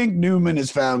you think Newman has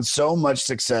found so much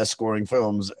success scoring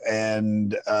films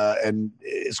and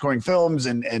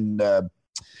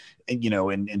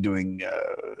doing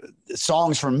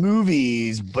songs for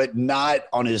movies, but not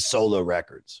on his solo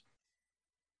records?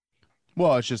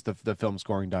 Well, it's just the film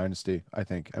scoring dynasty, I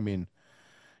think. I mean,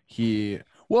 I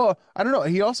don't know.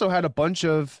 He also had a bunch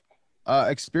of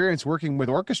experience working with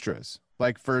orchestras,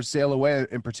 like for Sail Away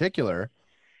in particular.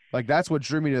 Like, that's what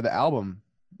drew me to the album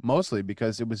mostly,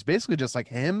 because it was basically just like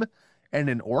him and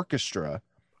an orchestra.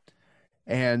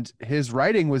 And his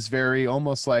writing was very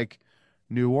almost like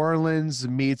New Orleans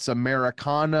meets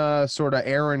Americana, sort of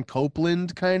Aaron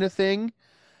Copland kind of thing.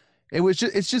 It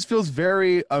just feels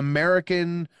very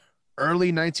American,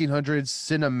 early 1900s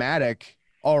cinematic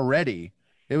already.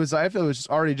 I feel it was just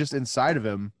already just inside of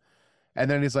him. And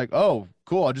then he's like, oh,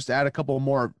 cool, I'll just add a couple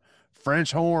more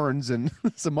French horns and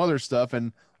some other stuff,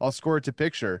 and I'll score it to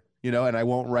picture, and I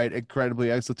won't write incredibly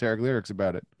esoteric lyrics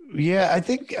about it. Yeah, I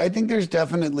think there's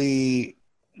definitely,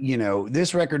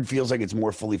 this record feels like it's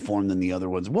more fully formed than the other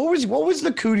ones. What was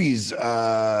the Cooties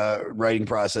writing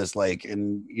process like?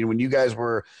 And when you guys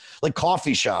were like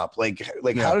Coffee Shop, like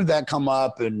how did that come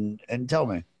up? And tell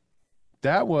me.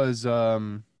 That was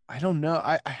I don't know.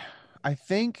 I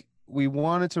think we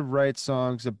wanted to write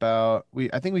songs about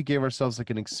I think we gave ourselves like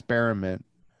an experiment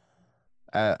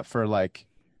for like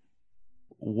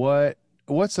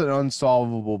what's an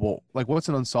unsolvable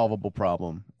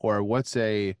problem, or what's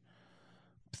a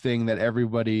thing that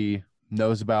everybody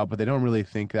knows about but they don't really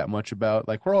think that much about.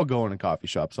 Like, we're all going to coffee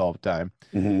shops all the time,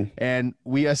 and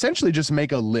we essentially just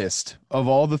make a list of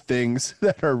all the things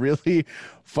that are really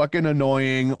fucking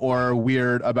annoying or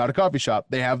weird about a coffee shop.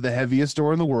 They have the heaviest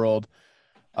door in the world.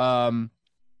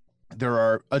 There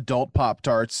are adult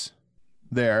Pop-Tarts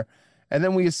there, and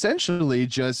then we essentially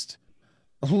just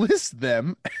list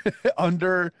them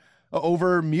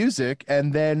over music,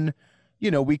 and then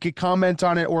we could comment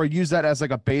on it or use that as like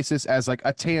a basis, as like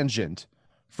a tangent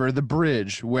for the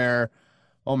bridge, where,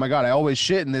 oh my god, I always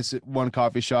shit in this one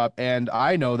coffee shop, and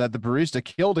I know that the barista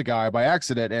killed a guy by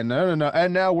accident, and no,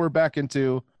 and now we're back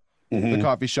into the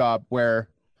coffee shop where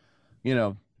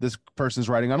this person's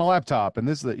writing on a laptop, and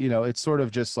this, it's sort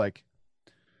of just like,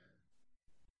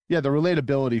 yeah, the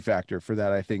relatability factor for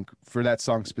that, I think, for that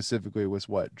song specifically, was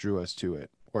what drew us to it,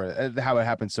 or how it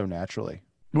happened so naturally.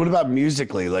 What about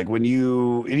musically? Like, when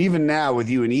and even now with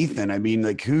you and Ethan, I mean,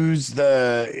 like, who's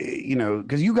the,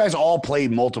 because you guys all play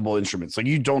multiple instruments. Like,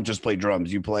 you don't just play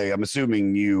drums. You play, I'm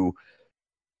assuming you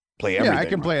play everything. Yeah, I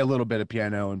can play a little bit of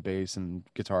piano and bass and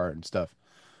guitar and stuff.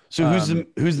 So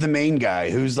who's the main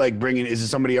guy? Who's like bringing? Is it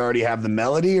somebody already have the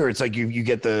melody, or it's like you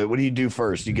get the? What do you do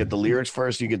first? You get the lyrics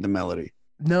first. You get the melody.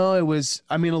 No, it was.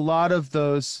 I mean, a lot of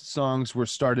those songs were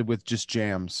started with just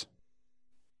jams,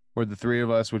 where the three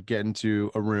of us would get into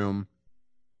a room,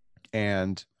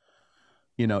 and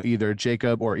either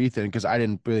Jacob or Ethan, because I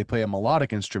didn't really play a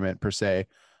melodic instrument per se,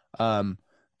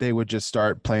 they would just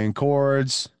start playing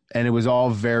chords, and it was all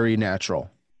very natural.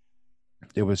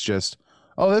 It was just,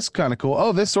 oh, that's kind of cool.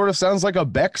 Oh, this sort of sounds like a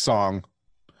Beck song.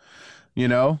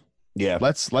 Yeah.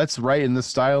 Let's write in the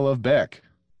style of Beck.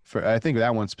 I think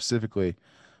that one specifically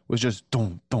was just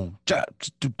dum dum ja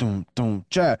dum dum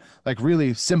ja, like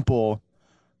really simple,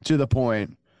 to the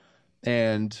point.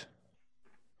 And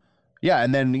yeah,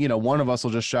 and then one of us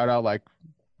will just shout out, like,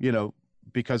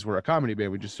 because we're a comedy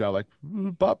band, we just shout like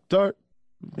Pop-Tart,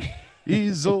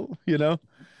 easel,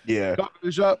 yeah,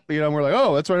 coffee shop, and we're like,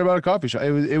 oh, let's write about a coffee shop.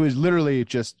 It was literally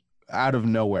just out of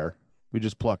nowhere. We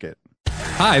just pluck it.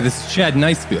 Hi, this is Chad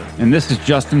Nicefield. And this is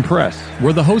Justin Press.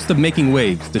 We're the host of Making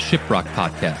Waves, the Shiprock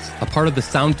podcast, a part of the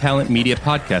Sound Talent Media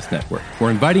Podcast Network.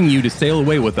 We're inviting you to sail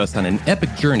away with us on an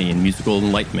epic journey in musical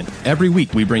enlightenment. Every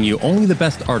week, we bring you only the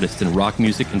best artists in rock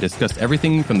music and discuss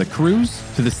everything from the cruise,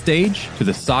 to the stage, to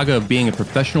the saga of being a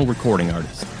professional recording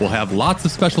artist. We'll have lots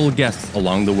of special guests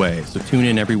along the way, so tune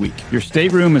in every week. Your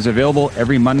stateroom is available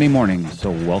every Monday morning, so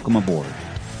welcome aboard.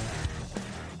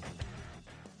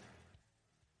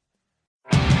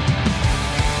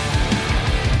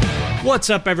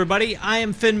 What's up, everybody? I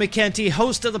am Finn McKenty,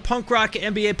 host of the Punk Rock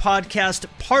MBA podcast,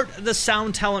 part of the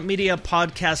Sound Talent Media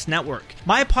Podcast Network.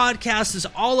 My podcast is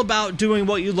all about doing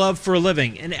what you love for a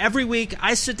living, and every week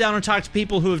I sit down and talk to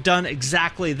people who have done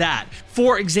exactly that.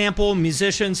 For example,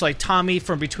 musicians like Tommy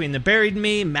from Between the Buried and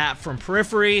Me, Matt from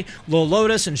Periphery, Lil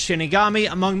Lotus and Shinigami,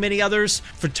 among many others,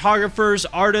 photographers,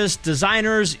 artists,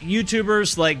 designers,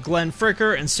 YouTubers like Glenn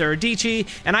Fricker and Sarah Dici,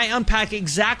 and I unpack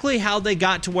exactly how they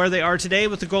got to where they are today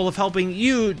with the goal of helping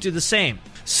you do the same.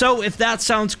 So if that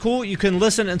sounds cool, you can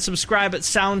listen and subscribe at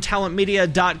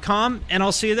soundtalentmedia.com, and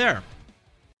I'll see you there.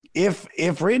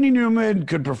 If Randy Newman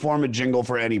could perform a jingle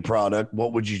for any product,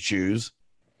 what would you choose?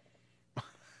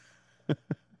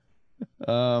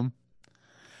 I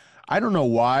don't know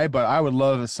why, but I would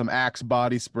love some Axe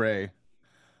body spray,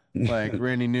 like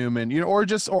Randy Newman, or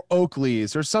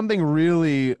Oakley's, or something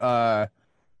really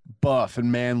buff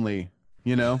and manly,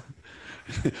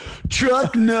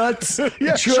 Truck nuts,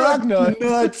 yeah, truck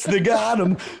nuts. They got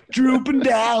them drooping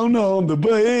down on the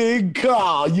big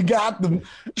car. You got them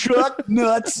truck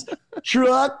nuts.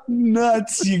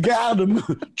 You got them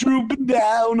drooping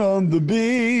down on the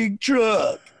big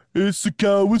truck. It's a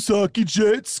Kawasaki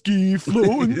jet ski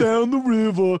floating down the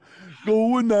river,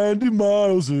 going 90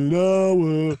 miles an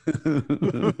hour.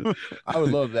 I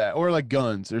would love that. Or like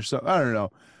Guns or something. I don't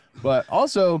know. But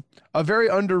also a very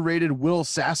underrated Will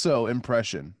Sasso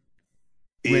impression.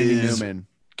 Randy Newman.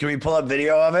 Can we pull up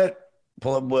video of it?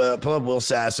 Pull up Will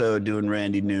Sasso doing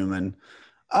Randy Newman.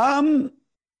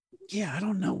 Yeah, I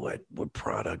don't know what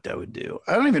product I would do.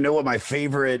 I don't even know what my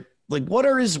favorite, like, what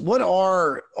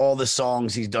are all the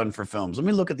songs he's done for films? Let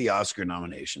me look at the Oscar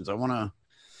nominations. I want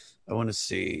to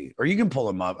see, or you can pull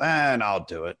them up and I'll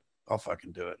do it. I'll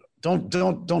fucking do it.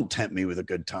 Don't tempt me with a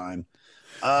good time.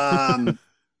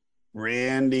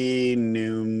 Randy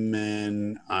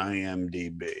Newman,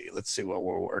 IMDb. Let's see what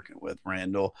we're working with.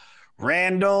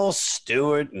 Randall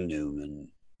Stewart Newman.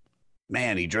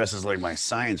 Man, he dresses like my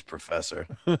science professor.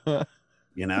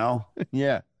 You know?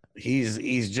 Yeah. He's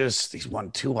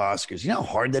won 2 Oscars. You know how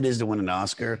hard that is to win an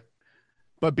Oscar?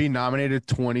 But be nominated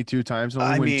 22 times and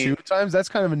only win 2 times? That's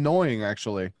kind of annoying,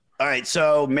 actually. All right,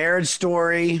 so Marriage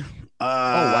Story. Oh,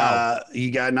 wow. He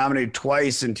got nominated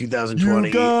twice in 2020.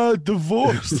 You got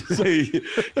divorced.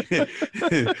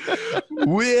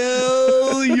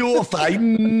 Well, you're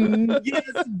fighting. Yes,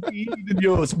 indeed, and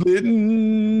you're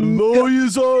splitting.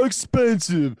 Lawyers are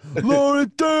expensive. Laura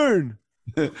Dern.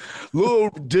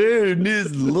 Laura Dern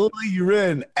is lawyer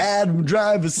and Adam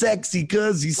Driver sexy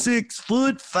because he's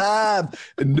 6'5"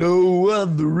 and no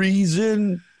other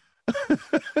reason.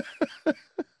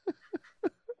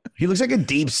 He looks like a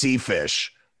deep sea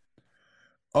fish.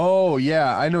 Oh,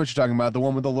 yeah. I know what you're talking about. The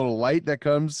one with the little light that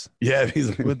comes. Yeah, he's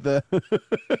like, with the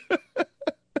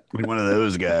like one of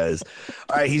those guys.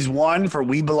 All right, he's won for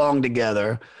We Belong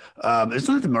Together.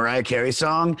 Isn't that the Mariah Carey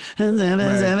song? Right.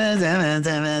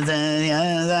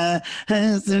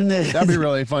 That'd be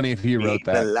really funny if he wrote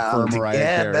that for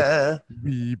Mariah Carey.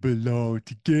 We belong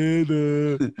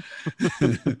together.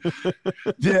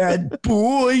 That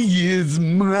boy is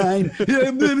mine.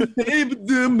 I'm gonna say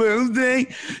the most day.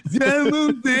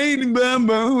 I'm saying by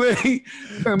my way.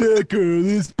 That girl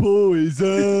is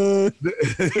poison.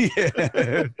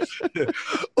 Yeah.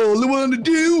 All I want to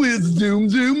do is zoom,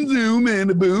 zoom, zoom,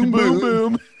 and a boom, boom,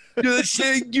 boom. Just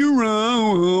shake your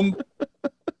arm.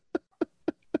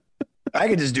 I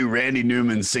could just do Randy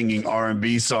Newman singing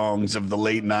R&B songs of the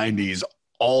late 90s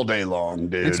all day long,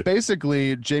 dude. It's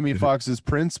basically Jamie Foxx's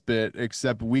Prince bit,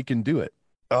 except we can do it.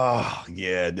 Oh,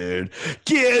 yeah, dude.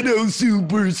 Ghetto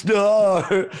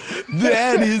superstar.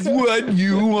 That is what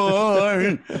you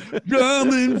are.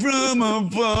 Coming from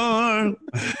afar.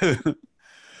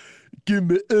 Give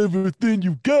me everything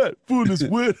you got for this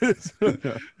wedding.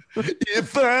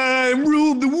 If I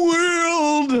ruled the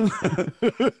world,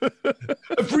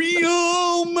 I free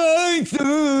all my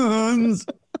sons.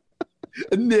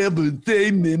 I never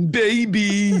tame them,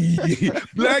 baby.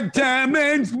 Black time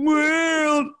and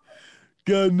world.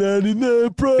 Got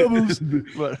 99 problems,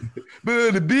 but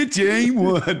a bitch ain't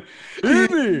one.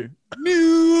 Any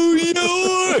New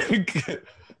York.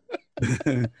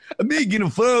 I'm making a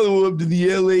follow-up to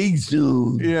the LA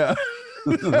song. Yeah.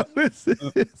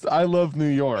 I love New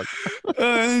York.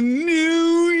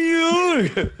 New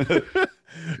York.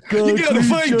 You gotta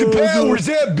fight the powers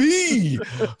that be.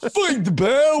 Fight the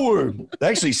power.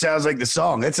 That actually sounds like the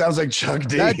song. That sounds like Chuck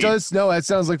D. That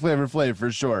sounds like Flavor Flav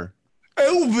for sure.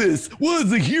 Elvis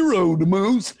was a hero to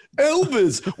most.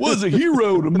 Elvis was a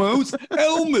hero to most.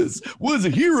 Elvis was a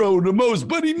hero to most,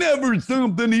 but he never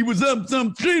something. He was up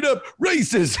some straight up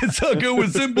racist. And Sucko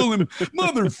was simple and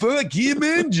motherfuck him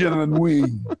and John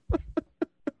Wayne.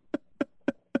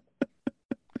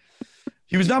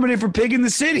 He was nominated for Pig in the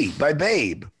City by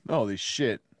Babe. Holy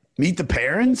shit. Meet the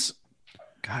Parents?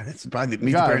 God, that's probably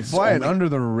Meet the Parents. Flying under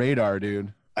the radar,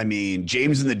 dude. I mean,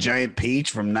 James and the Giant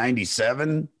Peach from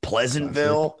 '97,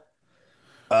 Pleasantville.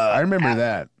 I remember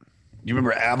that. You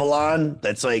remember Avalon?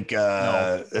 That's like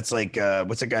no. That's like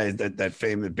what's that guy that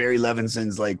famous Barry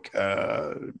Levinson's like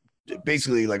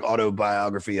basically like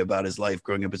autobiography about his life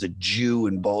growing up as a Jew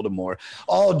in Baltimore.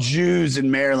 All Jews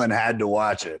in Maryland had to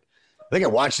watch it. I think I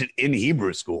watched it in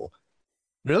Hebrew school.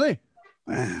 Really?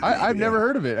 I've never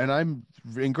heard of it, and I'm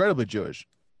incredibly Jewish.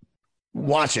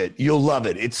 Watch it. You'll love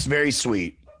it. It's very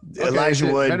sweet. Okay, Elijah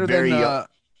Wood, very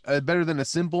better than A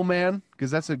Simple Man, because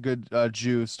that's a good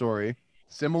Jew story.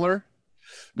 Similar?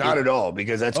 Not at all,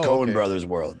 because that's Coen Brothers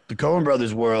world. The Coen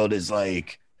Brothers world is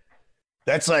like,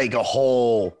 that's like a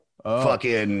whole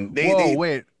fucking.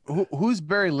 Wait. Who's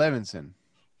Barry Levinson?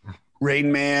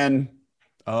 Rain Man.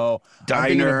 Oh, Diner. I'm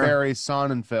thinking of Barry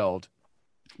Sonnenfeld.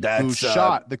 That's who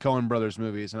shot the Coen Brothers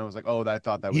movies, and I was like, I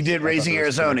thought that was. He did Raising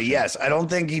Arizona. Yes, I don't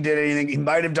think he did anything. He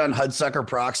might have done Hudsucker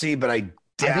Proxy, but I doubt.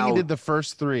 I think he did the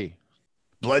first 3.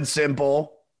 Blood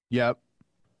Simple. Yep.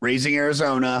 Raising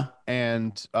Arizona.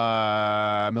 And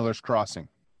Miller's Crossing.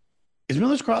 Is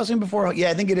Miller's Crossing before? Yeah,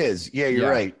 I think it is. Yeah, you're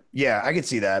right. Yeah, I could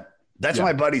see that. That's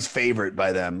my buddy's favorite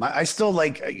by them. I still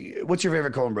like. What's your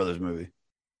favorite Coen Brothers movie?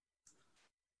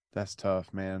 That's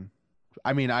tough, man.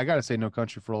 I mean, I gotta say No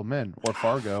Country for Old Men or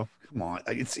Fargo. Come on,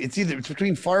 it's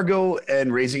between Fargo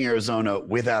and Raising Arizona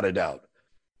without a doubt.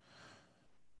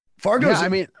 Fargo's. Yeah, I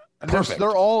mean,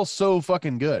 they're all so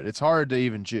fucking good. It's hard to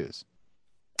even choose.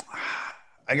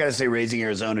 I gotta say Raising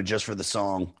Arizona just for the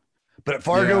song. But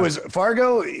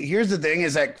Fargo, here's the thing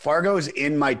is that Fargo is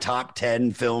in my top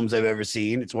 10 films I've ever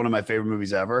seen. It's one of my favorite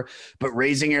movies ever. But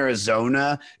Raising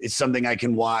Arizona is something I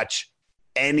can watch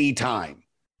anytime.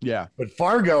 Yeah. But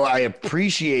Fargo, I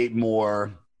appreciate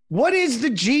more. What is the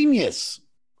genius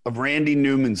of Randy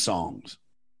Newman songs?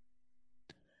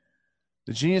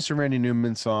 The genius of Randy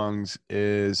Newman songs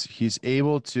is he's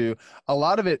able to, a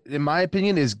lot of it, in my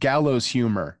opinion, is gallows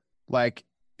humor. Like,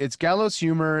 it's gallows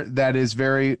humor that is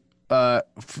very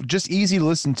just easy to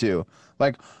listen to.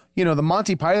 Like, you know, the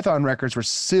Monty Python records were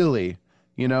silly,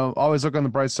 you know, always look on the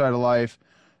bright side of life.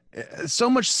 So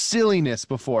much silliness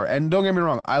before. And don't get me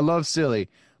wrong, I love silly,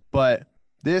 but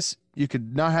this, you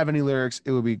could not have any lyrics.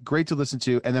 It would be great to listen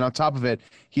to. And then on top of it,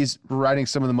 he's writing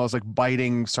some of the most like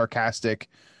biting, sarcastic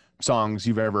songs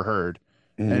you've ever heard.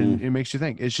 And it makes you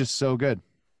think. It's just so good.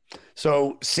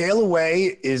 So Sail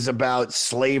Away is about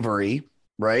slavery,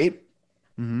 right?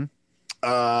 Mm-hmm.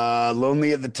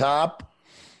 Lonely at the Top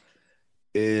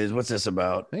is, what's this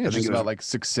about? I think it's just about like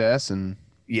success and.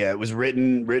 Yeah, it was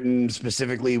written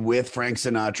specifically with Frank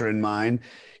Sinatra in mind.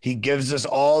 He gives us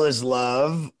all his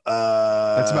love.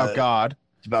 That's about God.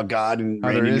 It's about God and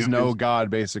there is no God,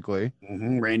 basically.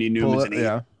 Randy Newman's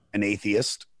an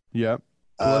atheist. Yep.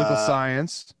 Political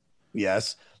science.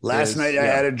 Yes. Last Night I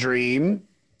Had a Dream.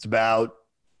 It's about.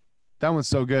 That one's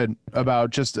so good.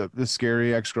 About just a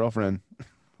scary ex-girlfriend.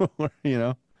 You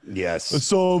know? Yes. I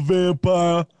saw a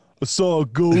vampire. I saw a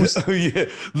ghost. Oh, yeah.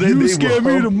 You scared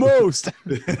me the most.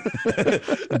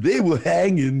 They were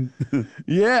hanging.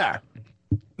 Yeah.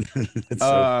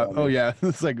 So yeah.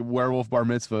 It's like Werewolf Bar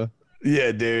Mitzvah.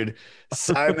 Yeah, dude.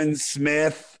 Simon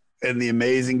Smith and the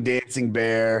Amazing Dancing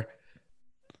Bear.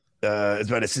 It's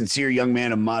about a sincere young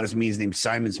man of modest means named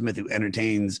Simon Smith who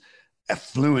entertains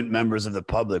affluent members of the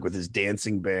public with his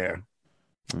dancing bear.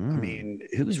 I mean,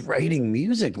 who's writing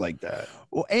music like that?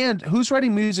 Well, and who's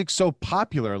writing music so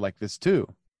popular like this too?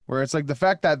 Where it's like the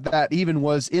fact that even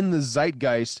was in the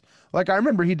zeitgeist. Like I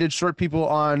remember he did Short People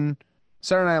on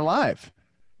Saturday Night Live.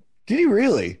 Did he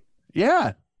really?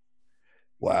 Yeah.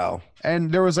 Wow.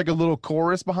 And there was like a little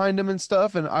chorus behind him and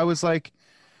stuff. And I was like,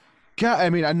 God, I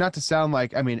mean, not to sound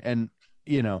like, I mean, and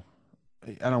you know,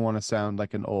 I don't want to sound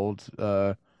like an old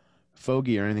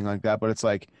fogey or anything like that, but it's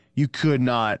like, you could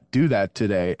not do that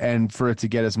today, and for it to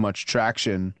get as much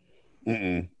traction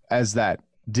as that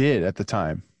did at the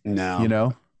time. No, you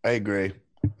know, I agree.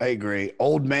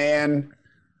 Old Man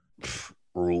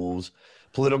rules.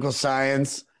 Political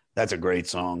Science. That's a great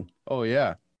song. Oh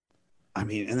yeah. I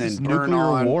mean, and then this Burn Nuclear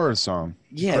On. War song.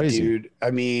 Yeah, crazy. dude.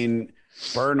 I mean,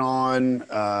 Burn On.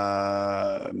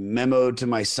 Memo to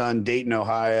My Son, Dayton,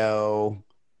 Ohio.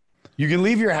 You Can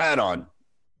Leave Your Hat On.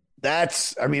 I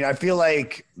feel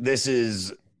like this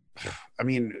is,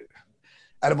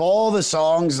 out of all the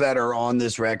songs that are on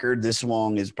this record, this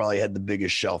song has probably had the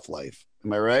biggest shelf life.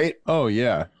 Am I right? Oh,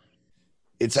 yeah.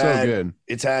 It's so good.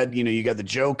 It's had, you got the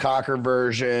Joe Cocker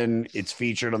version. It's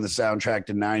featured on the soundtrack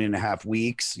to 9.5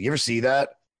 Weeks. You ever see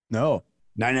that? No.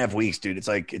 9.5 Weeks, dude.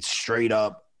 It's straight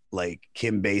up like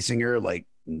Kim Basinger, like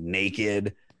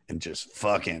naked and just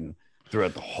fucking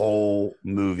throughout the whole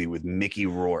movie with Mickey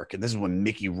Rourke. And this is when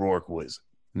Mickey Rourke was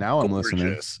now I'm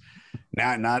gorgeous.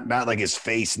 listening. Not like his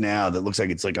face now that looks like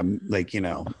it's like a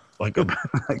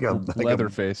leather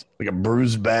face, like a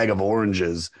bruised bag of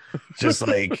oranges, just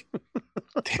like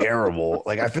terrible.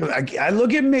 Like I feel like I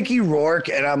look at Mickey Rourke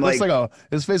and I'm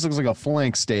his face looks like a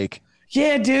flank steak.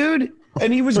 Yeah, dude.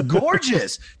 And he was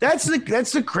gorgeous. That's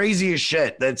the craziest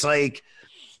shit. That's like,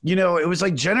 it was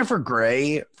like Jennifer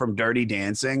Grey from Dirty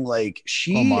Dancing. Like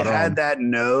she had that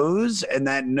nose, and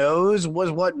that nose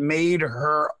was what made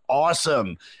her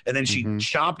awesome. And then she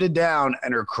chopped it down,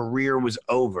 and her career was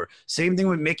over. Same thing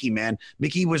with Mickey, man.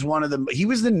 Mickey was he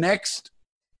was the next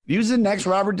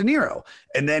Robert De Niro.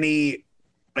 And then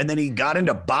he got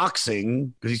into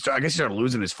boxing because I guess he started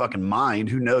losing his fucking mind.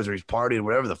 Who knows? Or he's partying,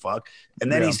 whatever the fuck.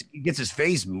 And then he gets his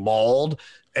face mauled.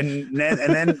 And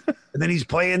then he's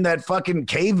playing that fucking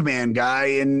caveman guy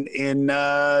in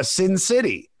Sin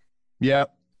City. Yeah,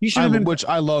 he should have been. Which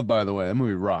I love, by the way. That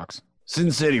movie rocks. Sin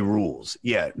City rules.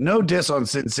 Yeah, no diss on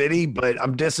Sin City, but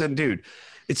I'm dissing, dude.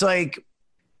 It's like,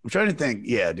 I'm trying to think.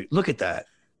 Yeah, dude, look at that.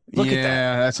 Look at that.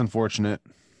 Yeah, that's unfortunate.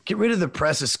 Get rid of the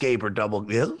press escape or double.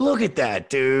 Look at that,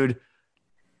 dude.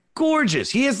 Gorgeous.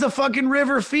 He has the fucking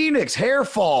River Phoenix hair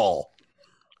fall.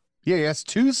 Yeah, he has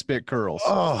 2 spit curls.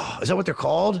 Oh, is that what they're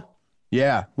called?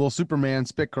 Yeah, little Superman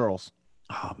spit curls.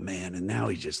 Oh, man, and now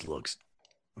he just looks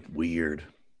weird.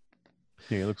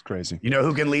 Yeah, he looks crazy. You know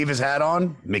who can leave his hat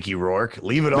on? Mickey Rourke.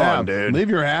 Leave it on, dude. Leave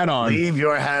your hat on. Leave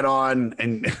your hat on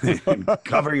and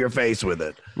cover your face with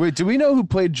it. Wait, do we know who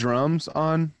played drums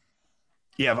on?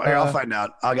 Yeah, I'll find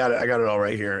out. I got it all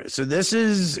right here. So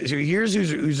here's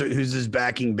who's his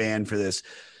backing band for this.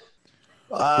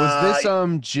 Was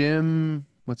this Jim?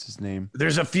 What's his name?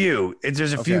 There's a few.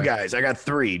 There's a few guys. I got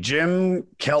 3. Jim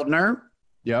Keltner.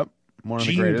 Yep, one of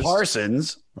the Gene greatest.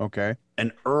 Parsons. Okay.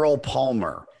 And Earl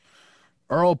Palmer.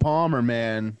 Earl Palmer,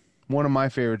 man, one of my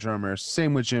favorite drummers.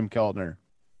 Same with Jim Keltner.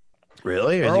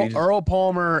 Really? Earl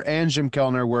Palmer and Jim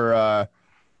Keltner were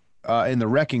in the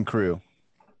Wrecking Crew.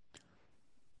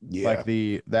 Yeah. Like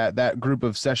that group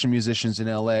of session musicians in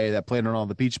LA that played on all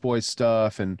the Beach Boys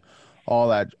stuff and all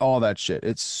that shit.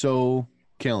 It's so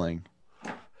killing.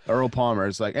 Earl Palmer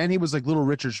is like, and he was like Little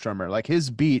Richard's drummer. Like his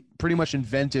beat pretty much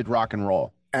invented rock and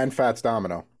roll. And Fats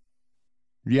Domino.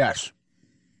 Yes.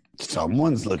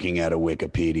 Someone's looking at a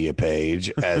Wikipedia page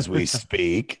as we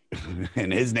speak,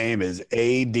 and his name is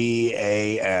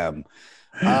ADAM.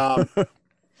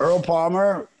 Earl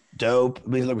Palmer, dope.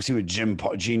 Let's see what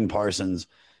Gene Parsons,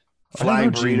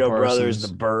 Flying Burrito Brothers,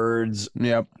 The Byrds.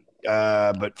 Yep.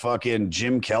 But fucking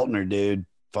Jim Keltner, dude.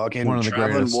 Fucking one of the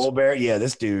Traveling greatest. Wilbury. Yeah,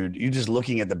 this dude. You just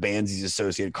looking at the bands he's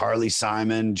associated. Carly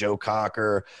Simon, Joe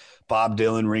Cocker, Bob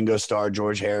Dylan, Ringo Starr,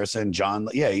 George Harrison, John.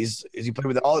 Yeah, is he played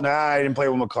with all? Nah, I didn't play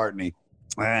with McCartney.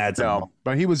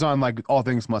 But he was on like All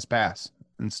Things Must Pass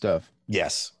and stuff.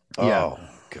 Yes. Yeah. Oh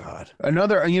God.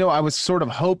 Another, I was sort of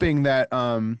hoping that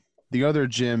the other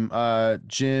Jim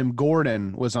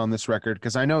Gordon was on this record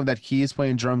because I know that he's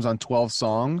playing drums on 12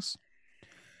 songs,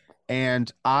 and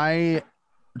I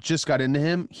just got into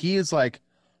him. He is like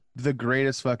the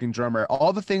greatest fucking drummer.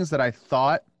 All the things that I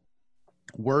thought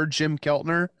were Jim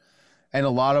Keltner and a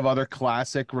lot of other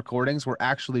classic recordings were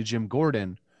actually Jim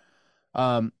Gordon.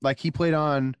 Like he played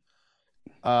on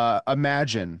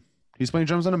Imagine. He's playing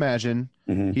drums on Imagine.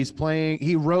 Mm-hmm.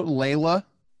 He wrote Layla.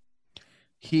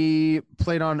 He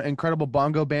played on incredible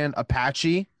bongo band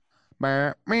Apache.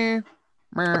 All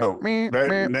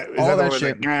that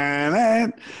shit.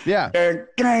 Yeah.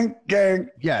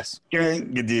 Yes.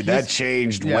 Dude, that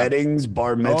changed weddings,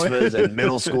 bar mitzvahs, and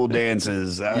middle school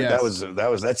dances.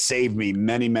 That saved me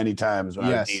many, many times when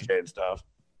I was DJing stuff.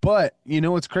 But you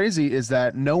know what's crazy is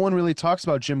that no one really talks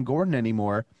about Jim Gordon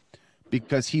anymore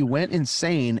because he went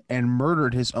insane and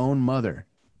murdered his own mother.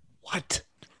 What?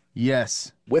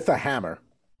 Yes. With a hammer.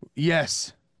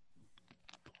 Yes.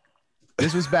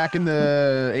 This was back in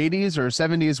the 80s or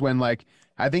 70s when, like,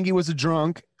 I think he was a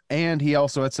drunk and he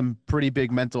also had some pretty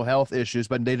big mental health issues,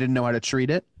 but they didn't know how to treat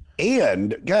it.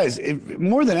 And, guys,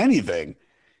 more than anything,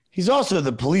 he's also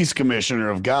the police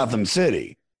commissioner of Gotham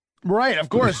City. Right, of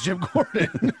course, Jim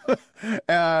Gordon.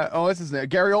 What's his name?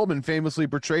 Gary Oldman famously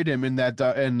portrayed him in that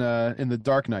in the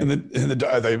Dark Knight. I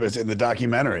thought it was in the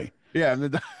documentary. Yeah,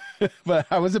 but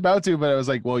I was about to, but I was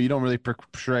like, well, you don't really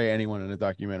portray anyone in a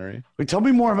documentary. Wait, tell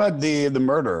me more about the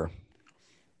murder.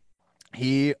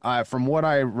 He, from what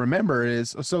I remember,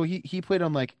 he played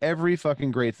on like every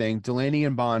fucking great thing. Delaney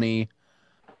and Bonnie,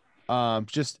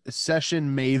 just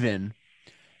session maven.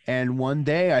 And one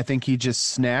day, I think he just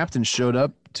snapped and showed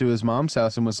up to his mom's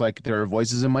house and was like, there are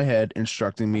voices in my head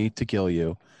instructing me to kill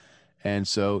you. And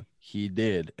so he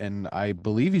did. And I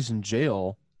believe he's in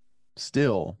jail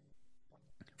still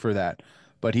for that.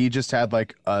 But he just had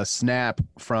like a snap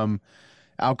from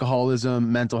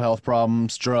alcoholism, mental health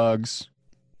problems, drugs,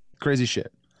 crazy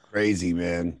shit. Crazy,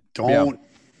 man.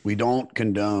 We don't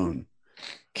condone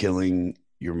killing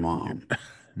your mom.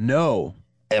 No.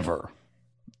 Ever.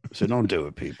 So don't do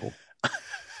it, people.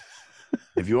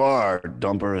 If you are,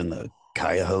 dump her in the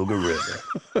Cuyahoga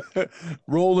River.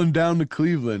 Rolling down to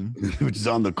Cleveland. Which is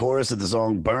on the chorus of the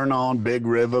song Burn On, Big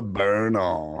River, Burn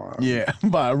On. Yeah,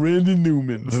 by Randy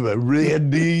Newman. By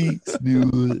Randy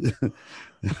Newman.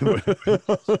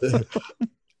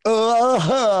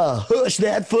 Hush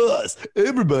that fuss.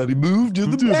 Everybody move to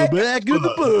the back of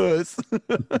the bus.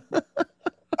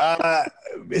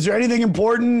 Is there anything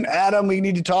important, Adam, we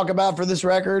need to talk about for this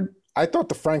record? I thought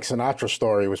the Frank Sinatra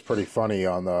story was pretty funny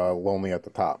on the Lonely at the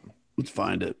Top. Let's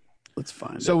find it.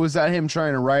 So was that him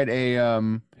trying to write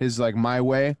his like My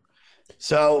Way?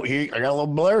 So here, I got a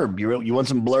little blurb. You want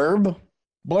some blurb?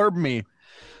 Blurb me.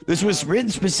 This was written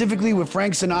specifically with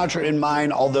Frank Sinatra in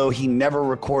mind, although he never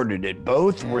recorded it.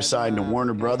 Both were signed to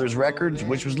Warner Brothers Records,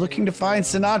 which was looking to find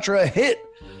Sinatra a hit.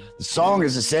 The song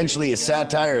is essentially a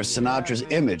satire of Sinatra's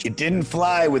image. It didn't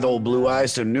fly with Old Blue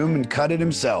Eyes, so Newman cut it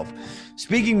himself.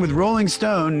 Speaking with Rolling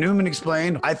Stone, Newman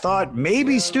explained, I thought,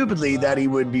 maybe stupidly, that he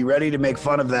would be ready to make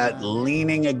fun of that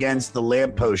leaning against the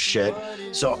lamppost shit.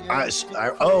 So,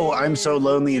 I'm so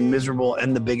lonely and miserable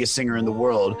and the biggest singer in the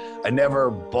world. I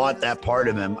never bought that part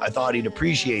of him. I thought he'd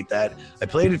appreciate that. I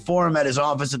played it for him at his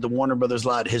office at the Warner Brothers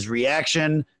lot. His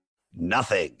reaction,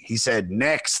 nothing. He said,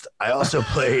 next. I also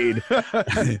played,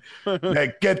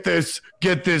 get this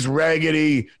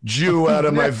raggedy Jew out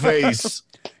of my face.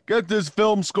 Get this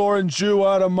film scoring Jew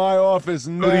out of my office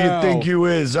now. Who do you think you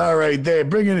is? All right, there.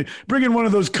 Bring in one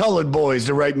of those colored boys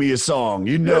to write me a song.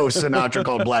 You know Sinatra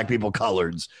called black people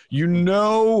coloreds. You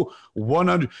know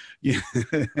 100. He's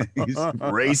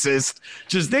racist.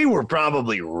 They were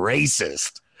probably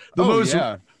racist.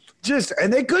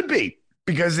 And they could be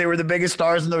because they were the biggest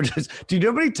stars. And do you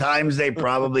know how many times they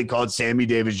probably called Sammy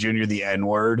Davis Jr. the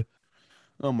N-word?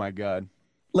 Oh my God.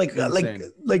 Quincy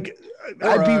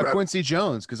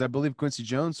Jones, because I believe Quincy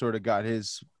Jones sort of got a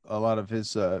lot of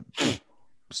his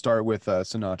start with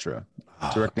Sinatra,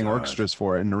 directing orchestras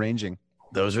for it and arranging.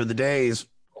 Those are the days.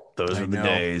 Those are the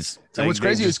days. And what's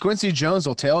crazy is Quincy Jones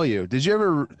will tell you. Did you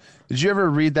ever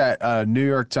read that New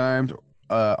York Times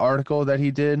article that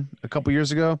he did a couple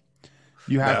years ago?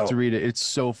 You have to read it. It's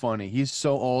so funny. He's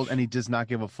so old and he does not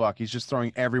give a fuck. He's just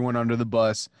throwing everyone under the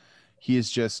bus. He is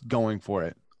just going for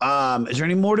it. Is there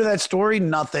any more to that story?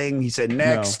 Nothing. He said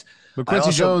next. No. But Quincy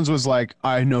Jones was like,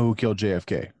 I know who killed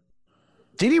JFK.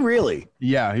 Did he really?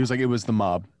 Yeah, he was like, it was the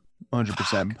mob,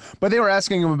 100%. But they were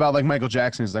asking him about like Michael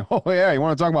Jackson. He's like, oh yeah, you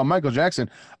want to talk about Michael Jackson?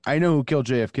 I know who killed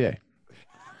JFK.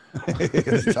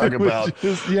 Talk about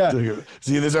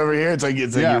See this over here? It's like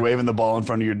you're waving the ball in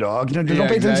front of your dog. Don't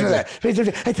pay attention to that. Pay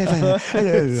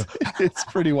attention. It's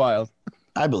pretty wild.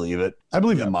 I believe it. I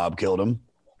believe the mob killed him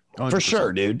 100%. For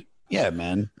sure, dude. Yeah,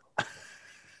 man.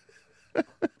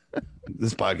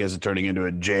 This podcast is turning into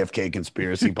a JFK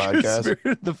conspiracy podcast.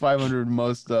 The 500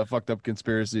 most fucked up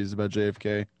conspiracies about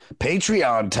JFK.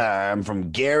 Patreon time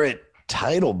from Garrett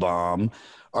Teitelbaum.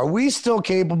 Are we still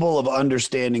capable of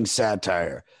understanding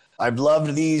satire? I've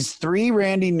loved these 3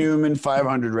 Randy Newman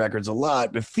 500 records a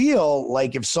lot, but feel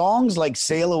like if songs like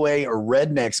Sail Away or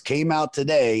Rednecks came out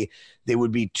today, they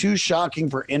would be too shocking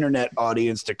for internet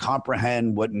audience to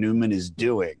comprehend what Newman is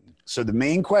doing. So the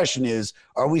main question is,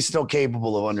 are we still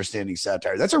capable of understanding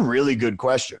satire? That's a really good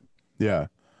question. Yeah.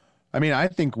 I mean, I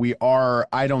think we are.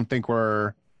 I don't think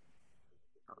we're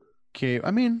okay.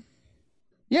 I mean,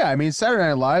 Saturday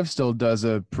Night Live still does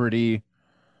a pretty.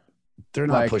 They're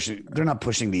not pushing. They're not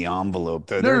pushing the envelope.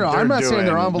 No. I'm not saying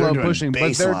they're envelope pushing,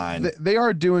 baseline. But they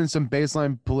are doing some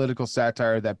baseline political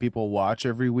satire that people watch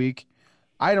every week.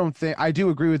 I do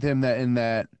agree with him that in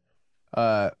that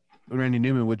Randy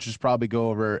Newman would just probably go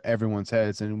over everyone's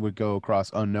heads and would go across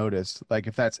unnoticed. Like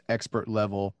if that's expert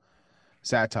level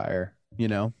satire, you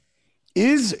know.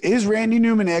 Is Randy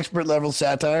Newman expert level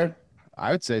satire?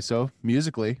 I would say so,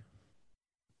 musically.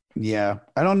 Yeah.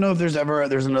 I don't know if there's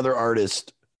another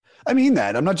artist. I mean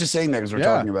that. I'm not just saying that because we're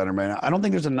talking about him right now. I don't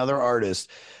think there's another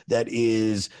artist that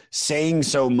is saying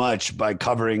so much by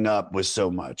covering up with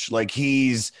so much. Like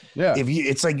it's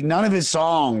like none of his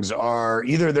songs are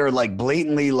either they're like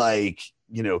blatantly like,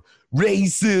 you know,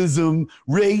 racism,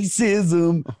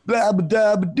 blah, blah,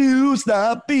 blah, do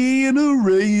stop being a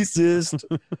racist.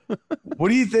 What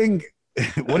do you think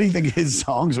his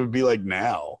songs would be like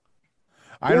now?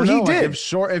 I don't know. Like if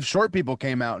short people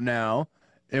came out now,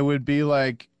 it would be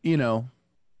like, you know,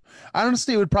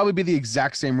 honestly, it would probably be the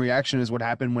exact same reaction as what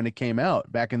happened when it came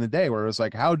out back in the day, where it was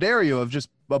like, how dare you, of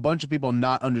just a bunch of people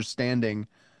not understanding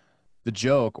the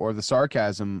joke or the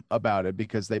sarcasm about it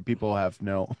because people have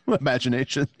no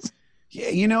imaginations. Yeah,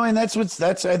 you know, and that's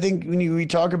I think when we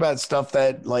talk about stuff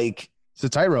that like it's a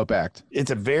tightrope act. It's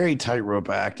a very tightrope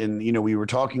act, and you know, we were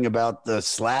talking about the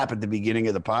slap at the beginning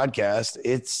of the podcast.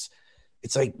 It's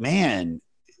like, man,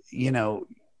 you know.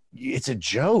 It's a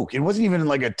joke. It wasn't even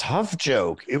like a tough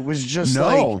joke. It was just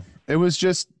it was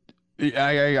just. I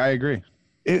agree.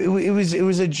 It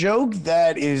was a joke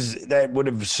that would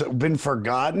have been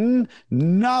forgotten.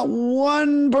 Not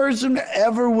one person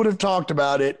ever would have talked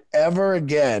about it ever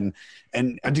again.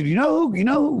 And dude, you know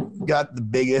who got the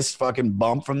biggest fucking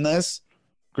bump from this?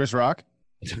 Chris Rock.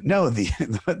 No, the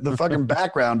fucking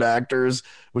background actors,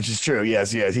 which is true.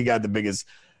 Yes, he got the biggest.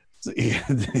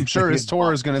 I'm sure his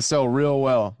tour is going to sell real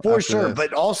well. For sure. This.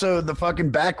 But also the fucking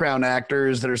background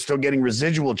actors that are still getting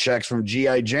residual checks from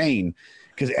G.I. Jane.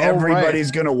 because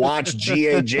everybody's gonna watch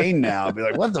G.I. Jane now. Be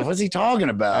like, what's he talking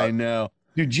about? I know.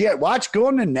 Dude, go on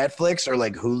to Netflix or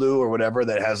like Hulu or whatever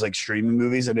that has like streaming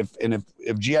movies, and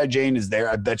if G.I. Jane is there,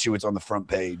 I bet you it's on the front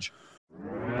page.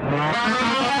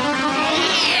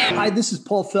 Hi, this is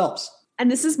Paul Phelps. And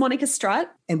this is Monica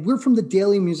Strutt. And we're from the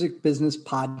Daily Music Business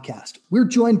Podcast. We're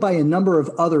joined by a number of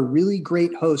other really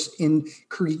great hosts in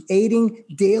creating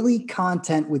daily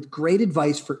content with great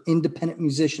advice for independent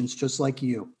musicians just like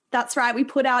you. That's right. We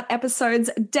put out episodes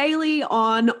daily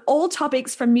on all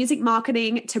topics from music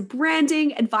marketing to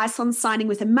branding, advice on signing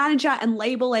with a manager and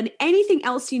label, and anything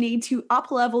else you need to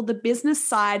up-level the business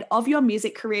side of your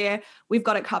music career. We've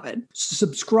got it covered.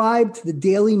 Subscribe to the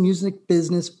Daily Music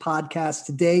Business Podcast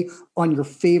today on your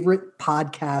favorite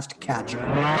podcast catcher.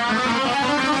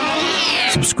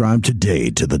 Subscribe today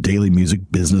to the Daily Music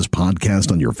Business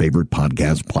Podcast on your favorite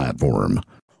podcast platform.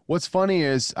 What's funny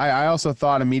is I also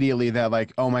thought immediately that,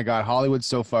 like, oh my God, Hollywood's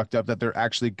so fucked up that they're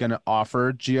actually going to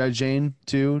offer G.I. Jane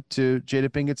to Jada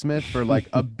Pinkett Smith for like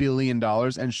 $1 billion,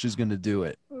 and she's going to do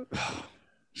it.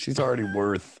 She's already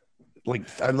worth, like,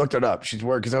 I looked it up. She's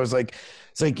worth, because I was like,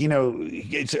 it's like, you know,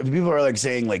 people are like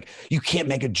saying like, you can't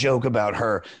make a joke about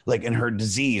her, like, in her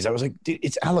disease. I was like, dude,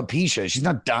 it's alopecia. She's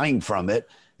not dying from it.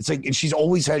 It's like, and she's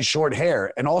always had short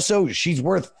hair. And also she's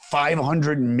worth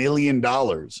 $500 million.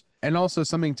 And also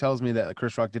something tells me that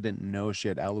Chris Rock didn't know she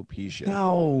had alopecia.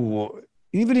 No,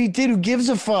 even he did. Who gives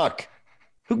a fuck?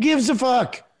 Who gives a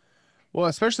fuck? Well,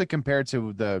 especially compared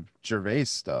to the Gervais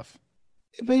stuff.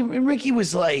 But Ricky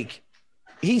was like,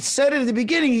 he said it at the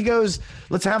beginning. He goes,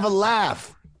 let's have a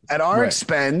laugh at our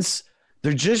expense.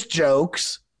 They're just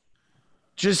jokes.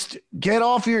 Just get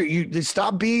off you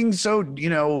stop being so,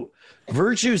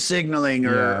 virtue signaling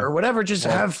or whatever. Just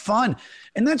have fun.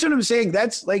 And that's what I'm saying.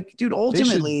 That's like, dude,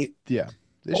 ultimately. They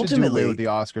should do away with the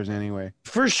Oscars anyway.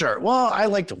 For sure. Well, I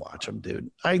like to watch them, dude.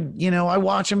 I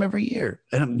watch them every year.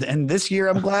 And this year,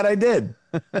 I'm glad I did.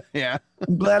 Yeah.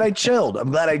 I'm glad I chilled.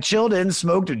 And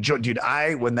smoked a joint. Dude,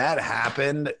 when that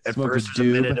happened, at first,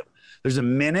 there's a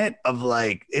minute of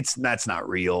like, that's not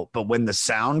real. But when the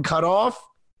sound cut off.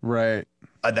 Right.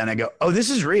 Then I go, oh, this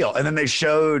is real. And then they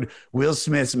showed Will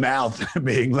Smith's mouth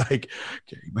being like,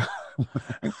 I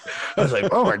was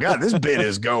like, oh my God, this bit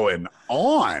is going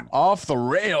on. Off the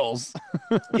rails.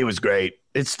 It was great.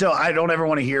 It's still, I don't ever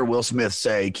want to hear Will Smith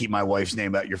say, keep my wife's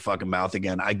name out your fucking mouth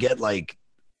again. I get like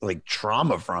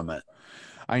trauma from it.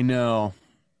 I know.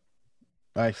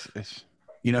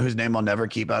 You know whose name I'll never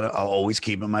keep out of, I'll always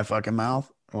keep in my fucking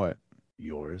mouth? What?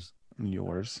 Yours.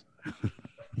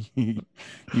 You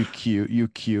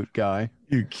cute guy.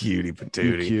 You cutie patootie.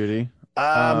 You cutie.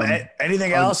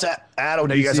 Anything else? Adam,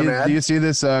 do you guys have an ad? Do you see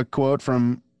this quote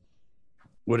from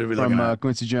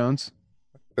Quincy Jones?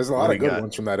 There's a lot of good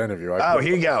ones from that interview.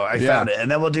 Here you go. I found it.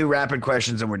 And then we'll do rapid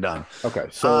questions and we're done. Okay.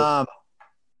 So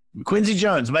Quincy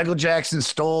Jones, Michael Jackson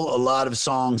stole a lot of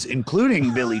songs,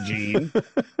 including Billie Jean.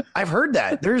 I've heard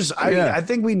that. I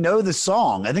think we know the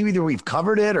song. I think either we've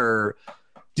covered it or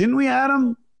didn't we,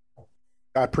 Adam?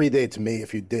 Predates me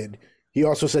if you did. He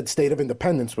also said State of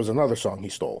Independence was another song he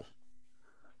stole.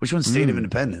 Which one's State of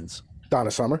Independence?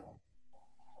 Donna Summer.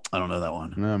 I don't know that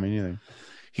one. No, me neither.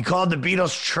 He called the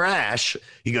Beatles trash.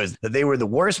 He goes, that they were the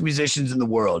worst musicians in the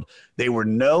world. They were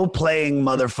no playing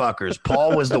motherfuckers.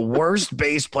 Paul was the worst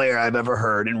bass player I've ever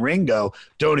heard. And Ringo,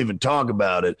 don't even talk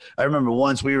about it. I remember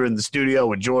once we were in the studio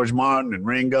with George Martin and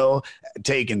Ringo,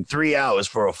 taking 3 hours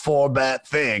for a 4-bat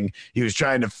thing he was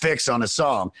trying to fix on a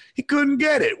song. He couldn't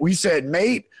get it. We said,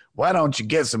 mate, why don't you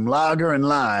get some lager and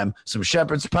lime, some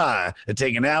shepherd's pie, and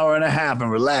take an hour and a half and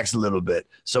relax a little bit?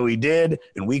 So he did,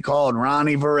 and we called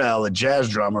Ronnie Varell, a jazz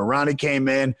drummer. Ronnie came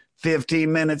in 15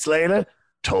 minutes later,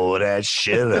 tore that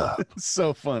shit up.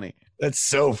 So funny. That's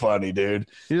so funny, dude.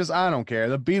 I don't care.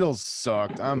 The Beatles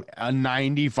sucked. I'm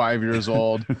 95 years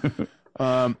old.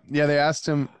 They asked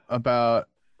him about,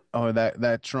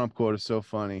 that Trump quote is so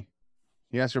funny.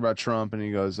 He asked her about Trump, and he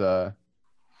goes,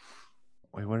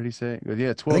 wait, what did he say? He goes,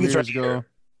 yeah, 12 years ago.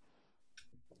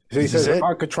 So he says,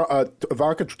 Ivanka,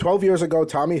 12 years ago,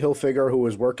 Tommy Hilfiger, who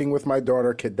was working with my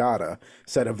daughter, Kidada,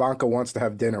 said Ivanka wants to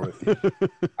have dinner with you.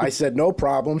 I said, no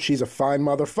problem. She's a fine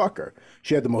motherfucker.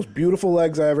 She had the most beautiful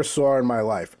legs I ever saw in my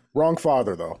life. Wrong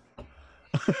father, though.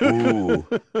 Ooh.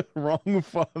 Wrong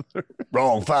father.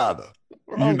 Wrong father.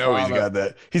 Wrong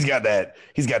father. He's got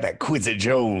that Quincy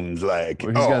Jones like.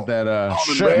 He's got that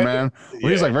shit, man.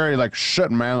 Well, he's like very like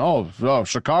shit, man. Oh,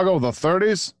 Chicago, the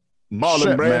 30s.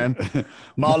 Marlon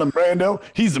Brando,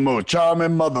 he's the most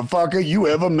charming motherfucker you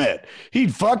ever met.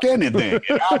 He'd fuck anything,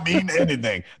 and I mean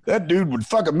anything. That dude would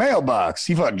fuck a mailbox.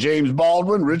 He fucked James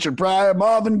Baldwin, Richard Pryor,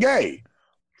 Marvin Gaye.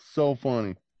 So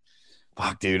funny.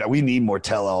 Fuck, dude. We need more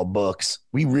tell-all books.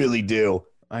 We really do.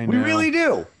 I know. We really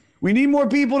do. We need more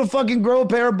people to fucking grow a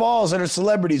pair of balls that are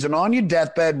celebrities. And on your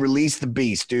deathbed, release the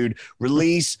beast, dude.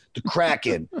 Release the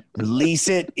Kraken. Release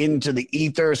it into the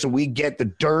ether so we get the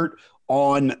dirt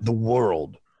on the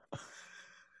world.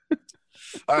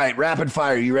 All right, rapid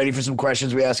fire. You ready for some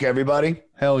questions we ask everybody?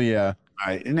 Hell yeah. All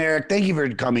right. And Eric, thank you for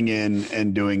coming in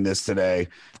and doing this today.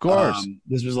 Of course.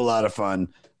 This was a lot of fun.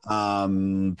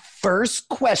 First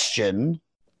question,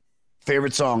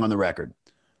 favorite song on the record?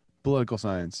 Political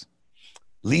Science.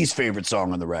 Least favorite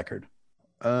song on the record?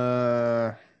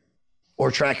 Or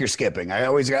track you're skipping.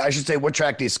 I should say, what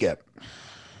track do you skip?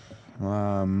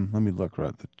 Let me look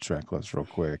at the track list real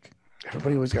quick.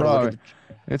 Everybody always got to look at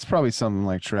It's probably something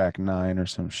like track 9 or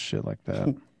some shit like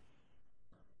that.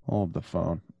 Hold the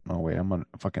phone. Oh wait, I'm on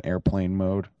fucking airplane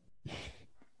mode.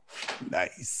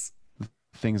 Nice.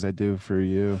 Things I do for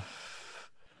you.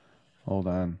 Hold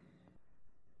on.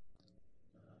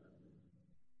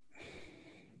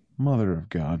 Mother of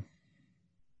God.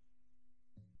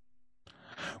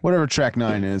 Whatever track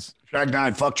 9 is. Track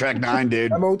 9. Fuck track 9,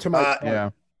 dude. Memo to my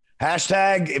Yeah.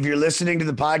 Hashtag if you're listening to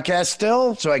the podcast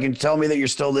still, so I can tell me that you're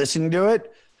still listening to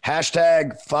it.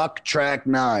 Hashtag fuck track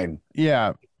 9.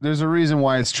 Yeah. There's a reason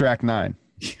why it's track 9.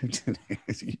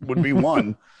 Would be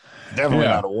 1. Definitely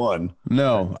Yeah. not a 1.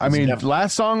 No. I mean,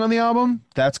 last song on the album,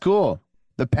 that's cool.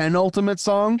 The penultimate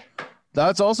song,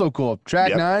 that's also cool.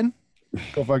 Track 9,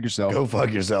 go fuck yourself. Go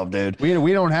fuck yourself, dude. We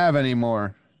don't have any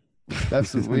more.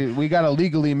 That's we got to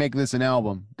legally make this an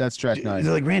album. That's track 9.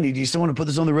 They're like, Randy, do you still want to put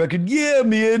this on the record? Yeah,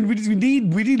 man. We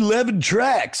need 11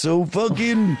 tracks. So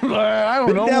fucking I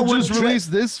don't know. that We'll one's just release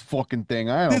this fucking thing.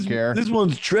 I don't care. This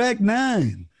one's track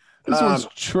 9. This one's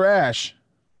trash.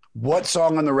 What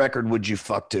song on the record would you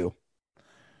fuck to?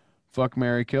 Fuck,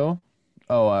 marry, kill.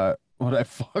 Oh, what I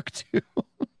fuck to?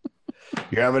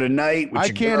 You're having a night with I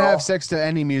your can't girl. have sex to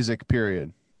any music.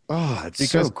 Period. Oh, it's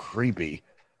Because- so creepy.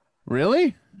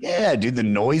 Really? Yeah, dude. The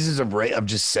noises of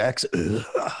just sex. Ugh.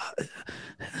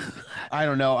 I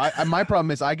don't know. My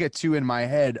problem is I get too in my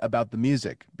head about the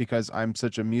music because I'm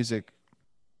such a music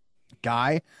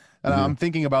guy. And I'm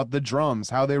thinking about the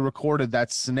drums, how they recorded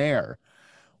that snare.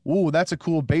 Ooh, that's a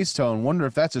cool bass tone. Wonder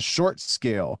if that's a short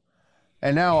scale.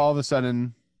 And now all of a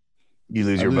sudden, You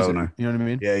lose I your lose boner. it. You know what I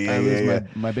mean? Yeah, yeah, I yeah, lose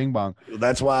my bing bong.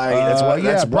 That's why.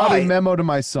 Yeah, probably memo to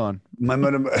my son.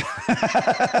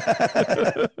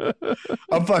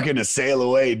 I'm fucking a sail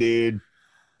away, dude.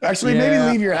 Actually, maybe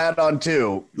Yeah. leave your hat on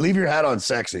too. Leave your hat on,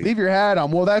 sexy. Leave your hat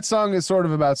on. Well, that song is sort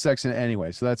of about sex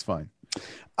anyway, so that's fine.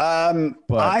 But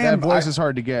that voice is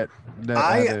hard to get.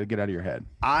 To get out of your head.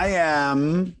 I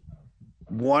am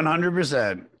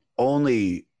 100%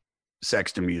 only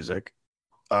sex to music.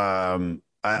 I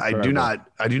do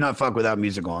not fuck without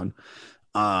music on.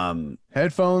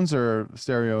 Headphones or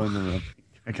stereo in the room?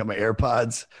 I got my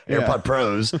AirPods, Yeah. AirPod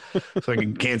Pros, so I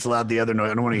can cancel out the other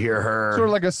noise. I don't want to hear her. Sort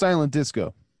of like a silent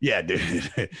disco. Yeah, dude.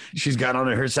 She's got on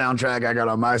her soundtrack. I got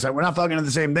on my side. We're not fucking at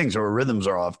the same thing, so her rhythms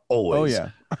are off always.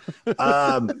 Oh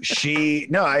yeah.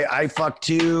 I fucked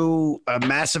to a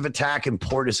Massive Attack and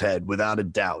Portishead without a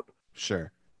doubt.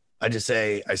 Sure. I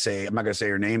say I'm not gonna say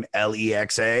her name.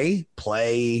 Lexa.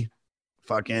 Play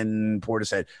fucking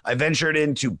Portishead. I ventured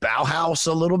into Bauhaus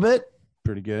a little bit.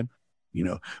 Pretty good. You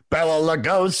know, Bela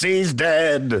Lugosi's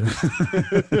dead.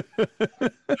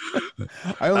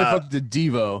 I only fucked the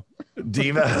Devo.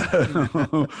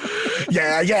 Diva.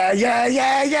 yeah.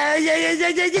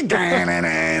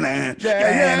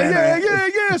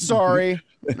 Sorry.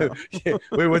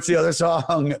 Wait, what's the other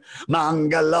song?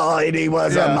 Mongoloid, he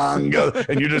was a Mongol.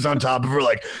 And you're just on top of her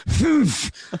like,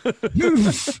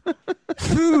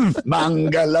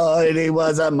 Mongoloid, he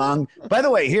was a Mong. By the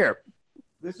way, here,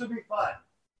 this would be fun.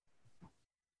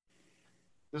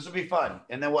 This will be fun.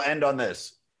 And then we'll end on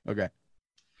this. Okay.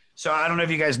 So I don't know if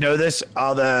you guys know this.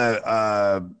 All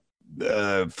the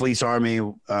Fleece Army,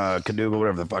 Caduga,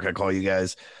 whatever the fuck I call you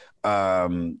guys. I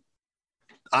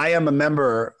am a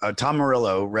member. Tom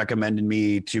Morello recommended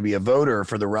me to be a voter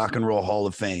for the Rock and Roll Hall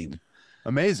of Fame.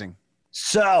 Amazing.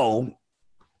 So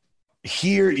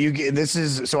here you get. This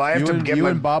is so I have to get you my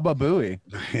and Baba Booey.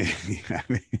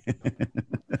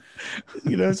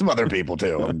 You know, some other people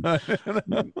too.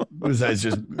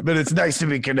 Besides but it's nice to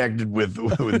be connected with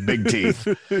big teeth.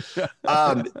 These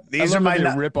I are love my when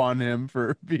they rip on him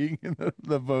for being in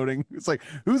the voting. It's like,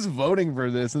 who's voting for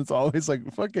this? And it's always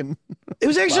like fucking. It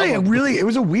was actually it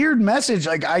was a weird message.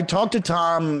 Like I talked to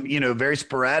Tom, very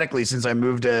sporadically since I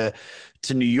moved to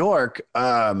New York.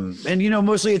 And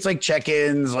mostly it's like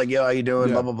check-ins, like, yo, how you doing?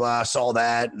 Yeah. Blah, blah, blah. Saw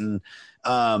that. And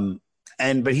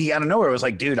But he out of nowhere was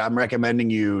like, dude, I'm recommending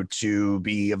you to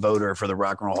be a voter for the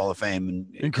Rock and Roll Hall of Fame.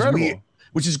 And Incredible.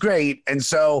 which is great. And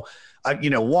so,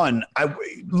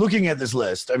 looking at this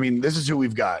list, I mean, this is who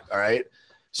we've got. All right.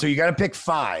 So you got to pick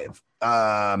 5,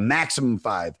 maximum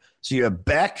 5. So you have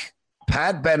Beck,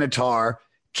 Pat Benatar,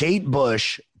 Kate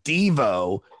Bush,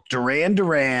 Devo, Duran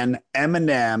Duran,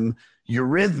 Eminem,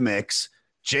 Eurythmics,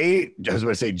 Jadakiss,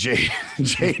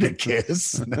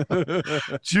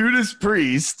 Judas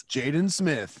Priest,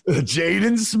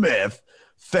 Jaden Smith,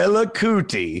 Fela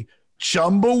Kuti,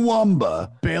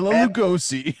 Chumbawamba, Bela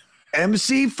Lugosi,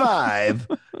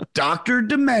 MC5, Dr.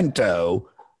 Demento,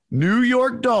 New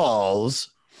York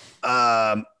Dolls,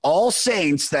 All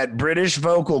Saints, that British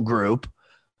vocal group.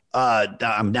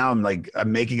 I'm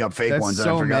making up fake ones.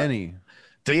 So I forgot. many.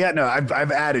 So yeah, no, I've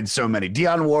added so many.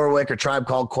 Dionne Warwick, A Tribe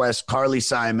Called Quest, Carly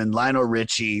Simon, Lionel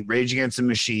Richie, Rage Against the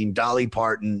Machine, Dolly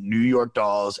Parton, New York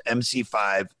Dolls,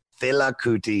 MC5, Fela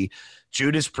Kuti,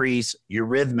 Judas Priest,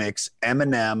 Eurythmics,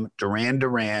 Eminem, Duran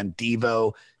Duran,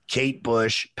 Devo, Kate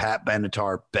Bush, Pat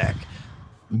Benatar, Beck.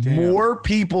 Damn. More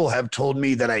people have told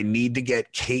me that I need to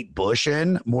get Kate Bush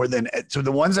in so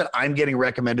the ones that I'm getting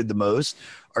recommended the most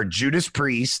are Judas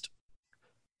Priest,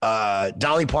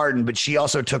 Dolly Parton, but she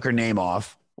also took her name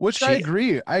off. I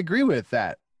agree with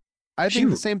that. I think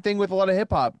the same thing with a lot of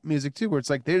hip hop music too, where it's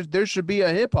like there should be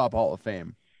a hip hop Hall of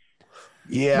Fame.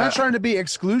 Yeah, I'm not trying to be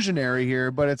exclusionary here,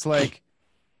 but it's like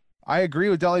I agree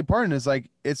with Dolly Parton. It's like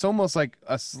it's almost like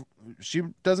she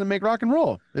doesn't make rock and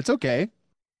roll. It's okay.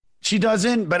 She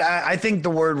doesn't, but I think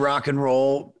the word rock and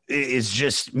roll is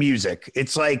just music.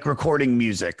 It's like recording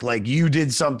music. Like you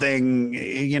did something,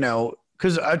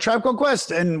 because A Tribe Called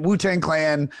Quest and Wu-Tang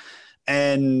Clan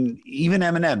and even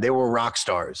Eminem, they were rock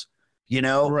stars.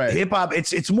 Right. Hip hop.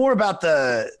 It's more about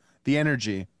the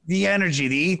energy, the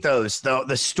ethos,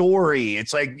 the story.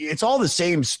 It's like it's all the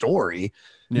same story.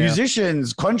 Yeah.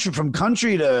 Musicians, from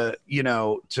country to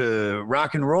to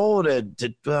rock and roll to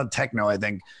techno, I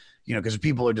think. Because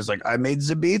people are just like, I made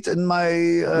the beat in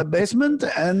my basement,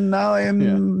 and now I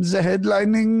am the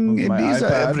headlining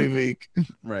Ibiza every week.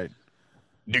 Right.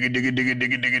 And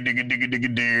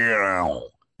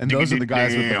those are the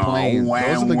guys with the planes.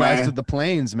 Those are the guys with the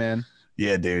planes, man.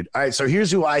 Yeah, dude. All right, so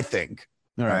here's who I think.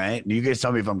 All right. You guys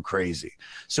tell me if I'm crazy.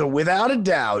 So without a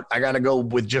doubt, I got to go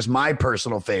with just my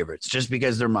personal favorites, just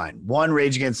because they're mine. 1,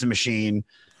 Rage Against the Machine.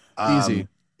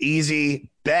 Easy.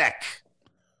 Beck.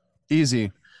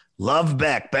 Easy. Love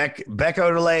Beck. Beck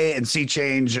Odelay and Sea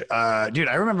Change. Dude,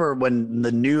 I remember when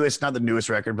not the newest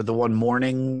record, but the one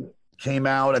Morning came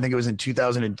out. I think it was in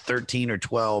 2013 or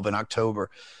 12 in October.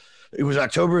 It was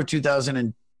October of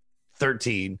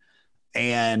 2013.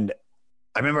 And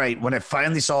I remember when I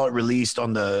finally saw it released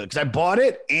because I bought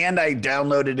it and I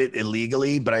downloaded it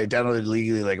illegally, but I downloaded it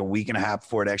illegally like a week and a half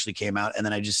before it actually came out. And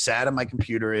then I just sat on my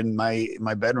computer in my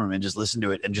bedroom and just listened to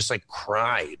it and just like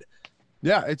cried.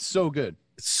 Yeah, it's so good.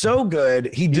 So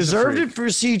good. He deserved it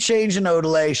for Sea Change and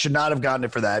Odelay. Should not have gotten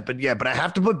it for that. But I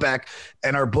have to put Beck.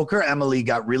 And our booker, Emily,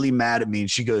 got really mad at me.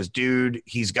 And she goes, dude,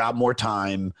 he's got more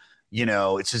time.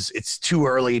 It's too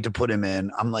early to put him in.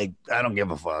 I'm like, I don't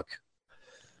give a fuck.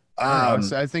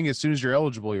 I think as soon as you're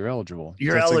eligible, you're eligible.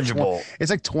 You're eligible. It's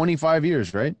like 25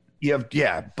 years, right?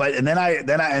 Yeah. But and then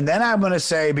I'm going to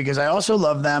say, because I also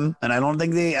love them, and I don't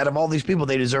think out of all these people,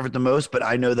 they deserve it the most, but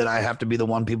I know that I have to be the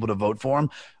one people to vote for them.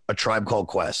 A Tribe Called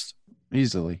Quest.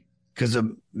 Easily. Because of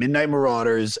Midnight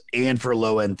Marauders and for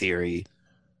Low End Theory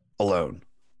alone.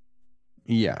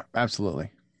 Yeah,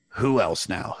 absolutely. Who else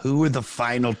now? Who are the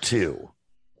final 2?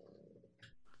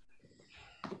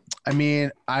 I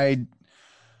mean,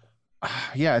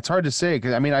 it's hard to say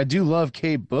because I do love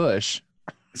Kate Bush.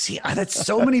 See, that's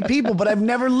so many people, but I've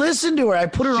never listened to her. I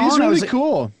put her on. She's really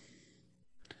cool.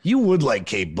 You would like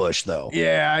Kate Bush, though.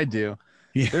 Yeah, I do.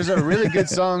 Yeah. There's a really good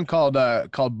song called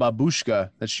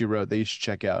Babushka that she wrote that you should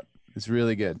check out. It's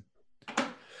really good.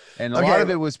 And a lot of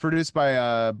it was produced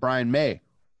by Brian May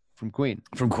from Queen.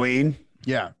 From Queen?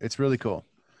 Yeah, it's really cool.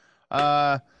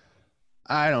 I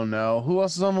don't know. Who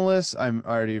else is on the list? I'm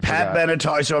already Pat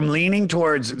Benatar. So I'm leaning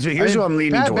towards. So here's who I'm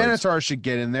leaning towards. Pat Benatar should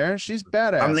get in there. She's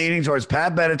badass. I'm leaning towards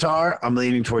Pat Benatar. I'm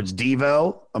leaning towards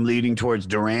Devo. I'm leaning towards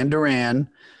Duran Duran,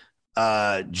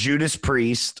 Judas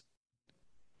Priest,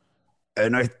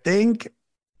 and I think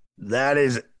that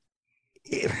is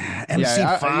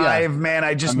MC5. Man,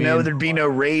 I know there'd be no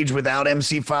Rage without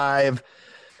MC5.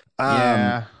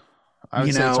 I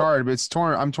would say it's hard, but it's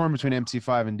torn. I'm torn between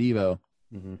MC5 and Devo.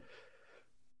 Mm-hmm.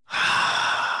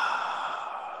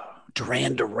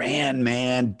 Duran Duran,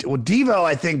 man. Well, Devo,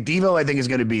 I think is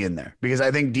going to be in there because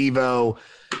I think Devo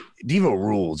Devo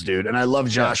rules, dude. And I love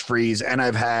Josh Freese, and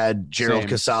I've had Gerald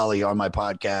Casale on my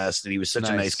podcast, and he was such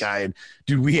a nice guy. And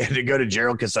dude, we had to go to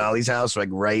Gerald Casale's house, like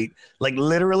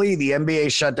literally the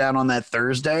NBA shut down on that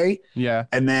Thursday. Yeah.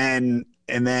 And then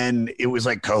it was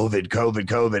like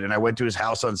COVID. And I went to his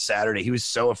house on Saturday. He was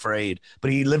so afraid,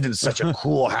 but he lived in such a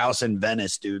cool house in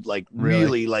Venice, dude. Like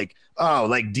really like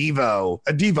Devo,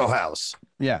 a Devo house.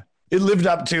 Yeah. It lived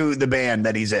up to the band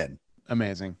that he's in.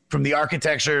 Amazing. From the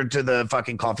architecture to the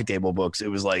fucking coffee table books, it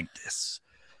was like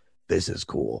this is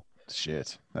cool.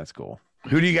 Shit, that's cool.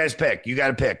 Who do you guys pick? You got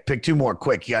to pick. Pick two more,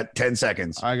 quick. You got 10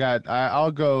 seconds.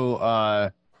 I'll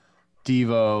go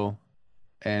Devo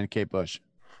and Kate Bush.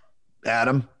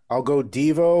 Adam, I'll go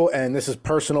Devo, and this is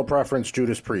personal preference.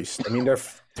 Judas Priest. I mean, they're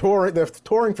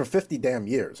touring for 50 damn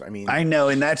years. I mean, I know,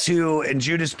 and that's who. And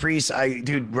Judas Priest,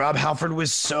 Rob Halford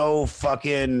was so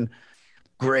fucking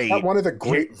great. One of the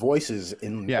great voices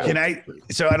in. Yeah. Can I?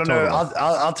 So I don't know.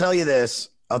 I'll tell you this.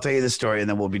 I'll tell you this story, and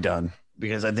then we'll be done,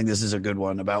 because I think this is a good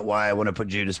one about why I want to put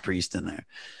Judas Priest in there.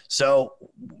 So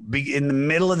in the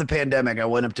middle of the pandemic, I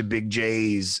went up to Big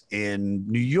J's in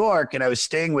New York, and I was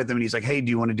staying with him, and he's like, "Hey, do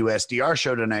you want to do SDR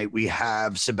show tonight? We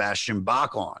have Sebastian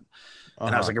Bach on."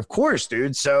 And I was like, "Of course,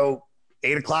 dude." So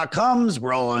 8 o'clock comes,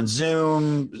 we're all on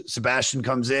Zoom. Sebastian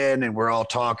comes in, and we're all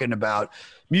talking about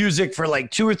music for like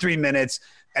 2 or 3 minutes.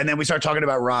 And then we start talking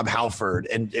about Rob Halford,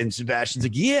 and Sebastian's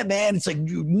like, "Yeah, man, it's like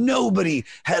nobody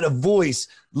had a voice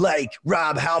like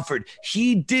Rob Halford.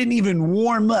 He didn't even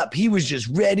warm up. He was just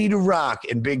ready to rock."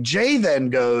 And Big J then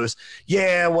goes,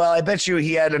 "Yeah, well, I bet you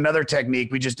he had another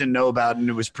technique we just didn't know about, and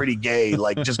it was pretty gay,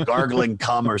 like just gargling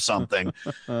cum or something."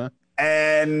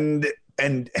 And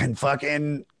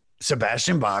fucking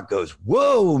Sebastian Bach goes,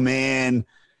 "Whoa, man.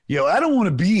 I don't want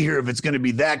to be here if it's going to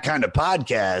be that kind of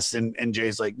podcast." And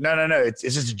Jay's like, no, it's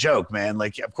just a joke, man.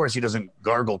 Like, of course he doesn't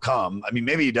gargle cum. I mean,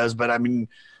 maybe he does, but I mean,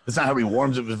 that's not how he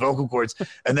warms up his vocal cords.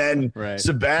 And then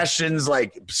Sebastian's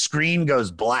like screen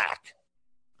goes black,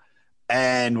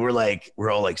 and we're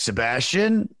all like,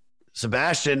 Sebastian,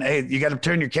 hey, you got to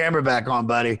turn your camera back on,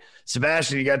 buddy.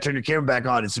 Sebastian, you got to turn your camera back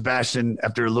on. And Sebastian,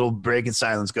 after a little break in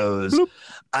silence, goes, "Bloop.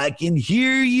 I can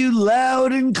hear you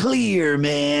loud and clear,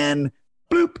 man."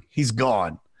 Bloop, he's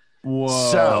gone.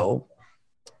 Whoa. So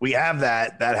we have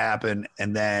that happen.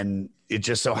 And then it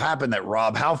just so happened that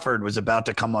Rob Halford was about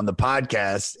to come on the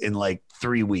podcast in like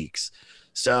 3 weeks.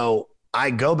 So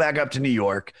I go back up to New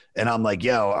York, and I'm like,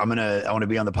 "Yo, I want to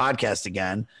be on the podcast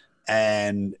again."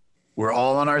 And we're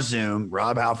all on our Zoom.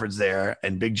 Rob Halford's there,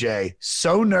 and Big J,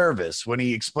 so nervous when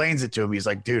he explains it to him. He's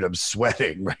like, "Dude, I'm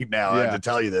sweating right now. I have to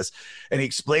tell you this." And he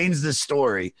explains this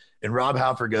story, and Rob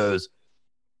Halford goes,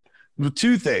 "Well,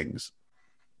 2 things.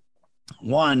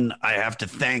 One, I have to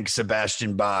thank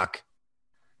Sebastian Bach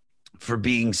for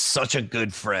being such a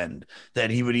good friend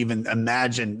that he would even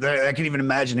imagine, I can even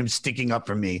imagine him sticking up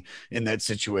for me in that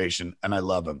situation, and I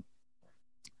love him.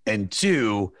 And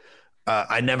 2,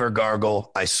 I never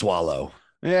gargle, I swallow."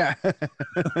 Yeah.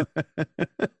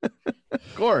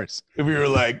 Of course. And we were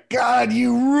like, "God,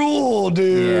 you rule,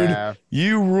 dude. Yeah.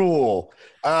 You rule."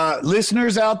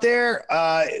 Listeners out there,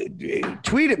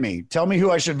 tweet at me. Tell me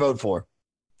who I should vote for.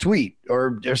 Tweet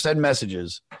or send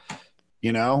messages.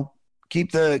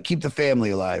 Keep the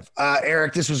family alive.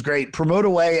 Eric, this was great. Promote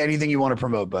away anything you want to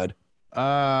promote, bud.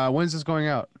 When's this going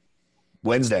out?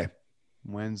 Wednesday.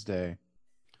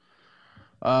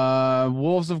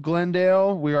 Wolves of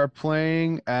Glendale. We are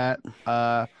playing at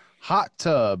Hot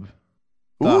Tub.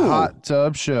 The Hot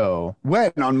Tub Show.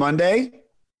 When? On Monday?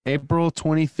 April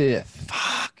 25th.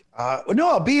 Fuck. No,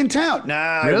 I'll be in town.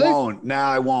 Nah, really?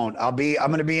 I won't. I'm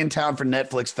going to be in town for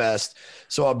Netflix Fest,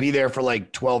 so I'll be there for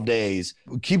like 12 days.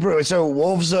 So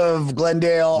Wolves of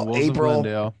Glendale, April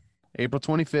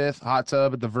 25th, Hot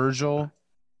Tub at the Virgil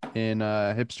in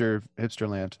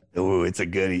Hipsterland. Ooh, it's a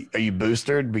goodie. Are you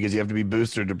boosted? Because you have to be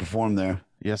boosted to perform there.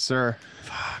 Yes, sir.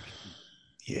 Fuck.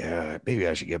 Yeah, maybe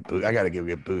I should I got to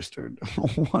get boosted. I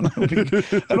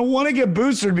don't want to get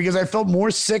boosted because I felt more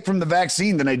sick from the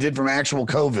vaccine than I did from actual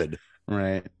COVID.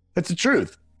 Right. That's the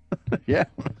truth. Yeah.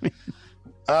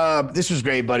 This was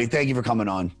great, buddy. Thank you for coming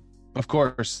on. Of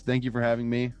course. Thank you for having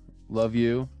me. Love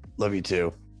you. Love you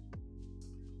too.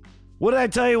 What did I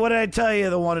tell you?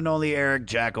 The one and only Eric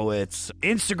Jackowitz.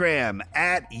 Instagram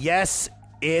at Yes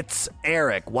It's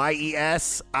Eric.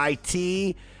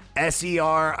 YESITSERIC,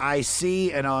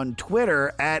 and on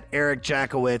Twitter at Eric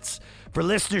Jackowitz. For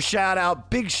listener shout out,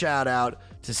 big shout out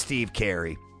to Steve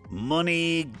Carey.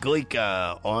 Money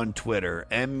Glica on Twitter.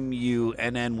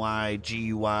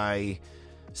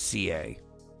 MUNNYGUICA.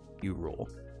 You rule.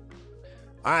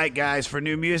 All right, guys, for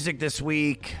new music this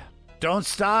week, Don't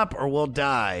Stop or We'll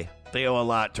Die. They owe a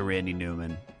lot to Randy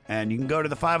Newman. And you can go to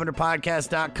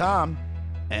the500podcast.com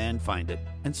and find it.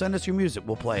 And send us your music.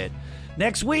 We'll play it.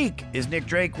 Next week is Nick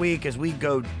Drake week as we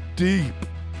go deep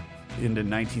into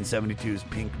 1972's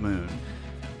Pink Moon.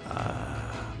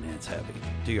 Man, it's heavy.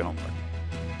 Do your homework.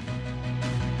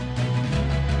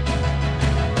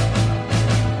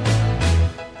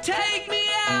 Take me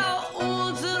out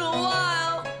once in a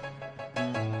while.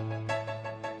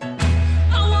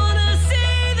 I wanna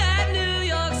see that New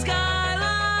York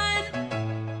skyline.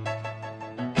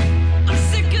 I'm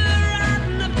sick of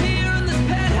riding up here in this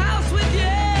penthouse with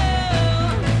you.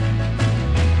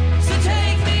 So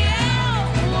take me out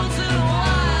once in a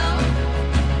while.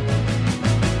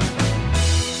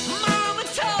 Mama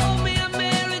told me I'm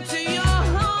married to your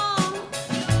home.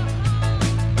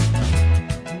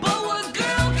 But what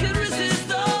girl could resist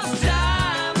those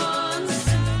diamonds?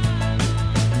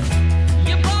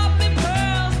 You bought me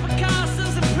pearls,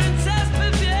 Picassos, and princess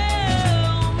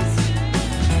perfumes.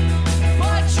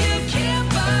 But you can't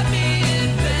buy me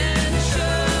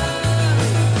adventure.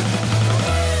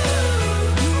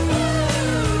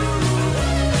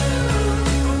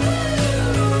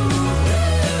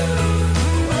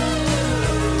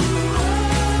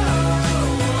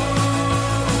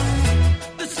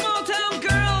 The small town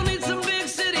girl needs some big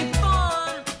city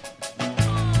fun.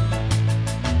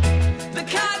 The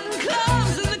cotton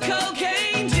clubs and the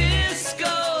cocaine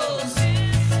discos.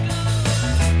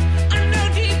 I know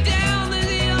deep down there's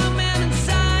a young man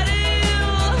inside of you.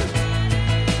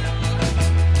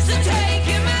 So take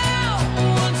him out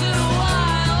once in a while.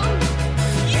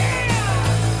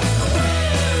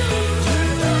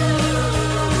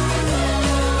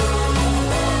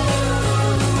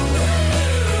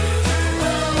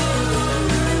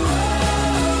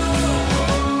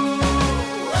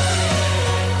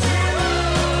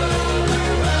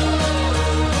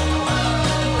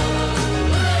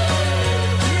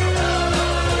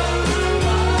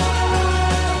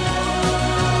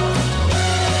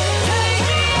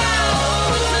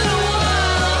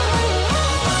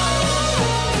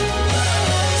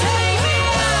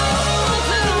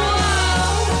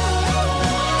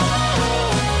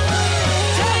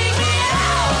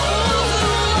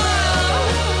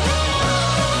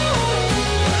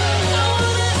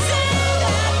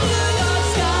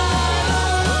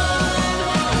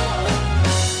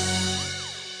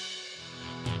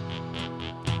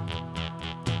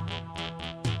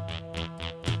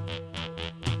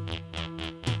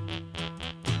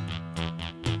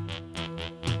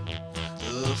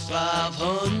 The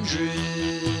 500,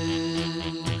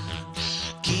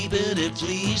 keeping it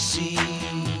fleecy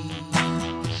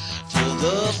for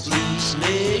the Fleece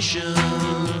Nation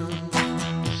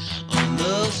on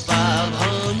the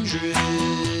 500.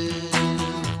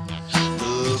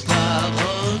 The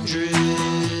 500.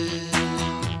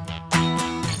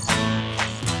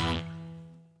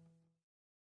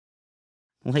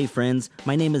 Well, hey friends,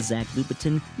 my name is Zach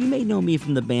Lupetin. You may know me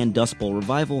from the band Dust Bowl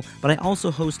Revival, but I also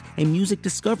host a music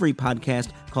discovery podcast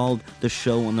called The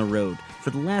Show on the Road. For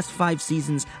the last 5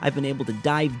 seasons, I've been able to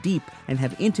dive deep and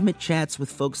have intimate chats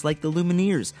with folks like the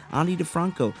Lumineers, Ani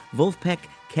DeFranco, Wolfpack,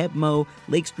 Keb Mo,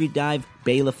 Lake Street Dive,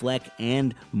 Bela Fleck,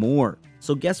 and more.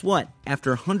 So guess what?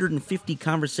 After 150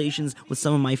 conversations with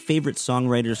some of my favorite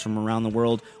songwriters from around the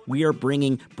world, we are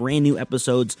bringing brand new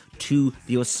episodes to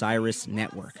the Osiris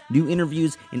Network. New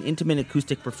interviews and intimate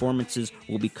acoustic performances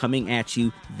will be coming at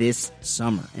you this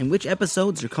summer. And which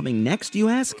episodes are coming next, you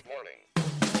ask?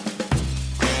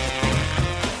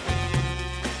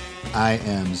 I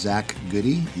am Zach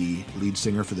Goody, the lead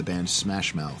singer for the band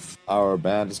Smash Mouth. Our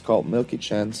band is called Milky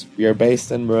Chance. We are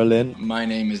based in Berlin. My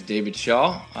name is David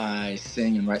Shaw. I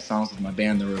sing and write songs with my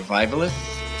band, The Revivalists.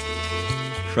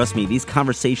 Trust me, these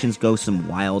conversations go some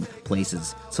wild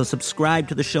places. So subscribe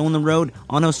to The Show on the Road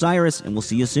on Osiris, and we'll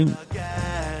see you soon.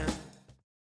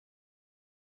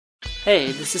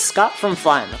 Hey, this is Scott from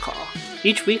Fly on the Call.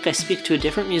 Each week I speak to a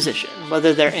different musician,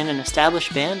 whether they're in an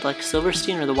established band like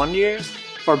Silverstein or the Wonder Years,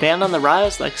 or a band on the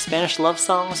rise like Spanish Love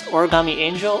Songs, Origami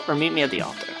Angel, or Meet Me at the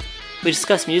Altar. We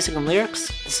discuss music and lyrics,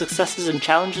 the successes and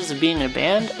challenges of being in a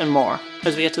band, and more,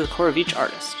 as we get to the core of each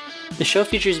artist. The show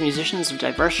features musicians of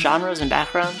diverse genres and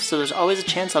backgrounds, so there's always a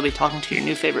chance I'll be talking to your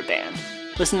new favorite band.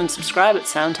 Listen and subscribe at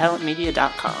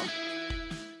soundtalentmedia.com.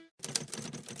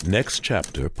 Next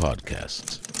Chapter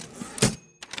Podcasts.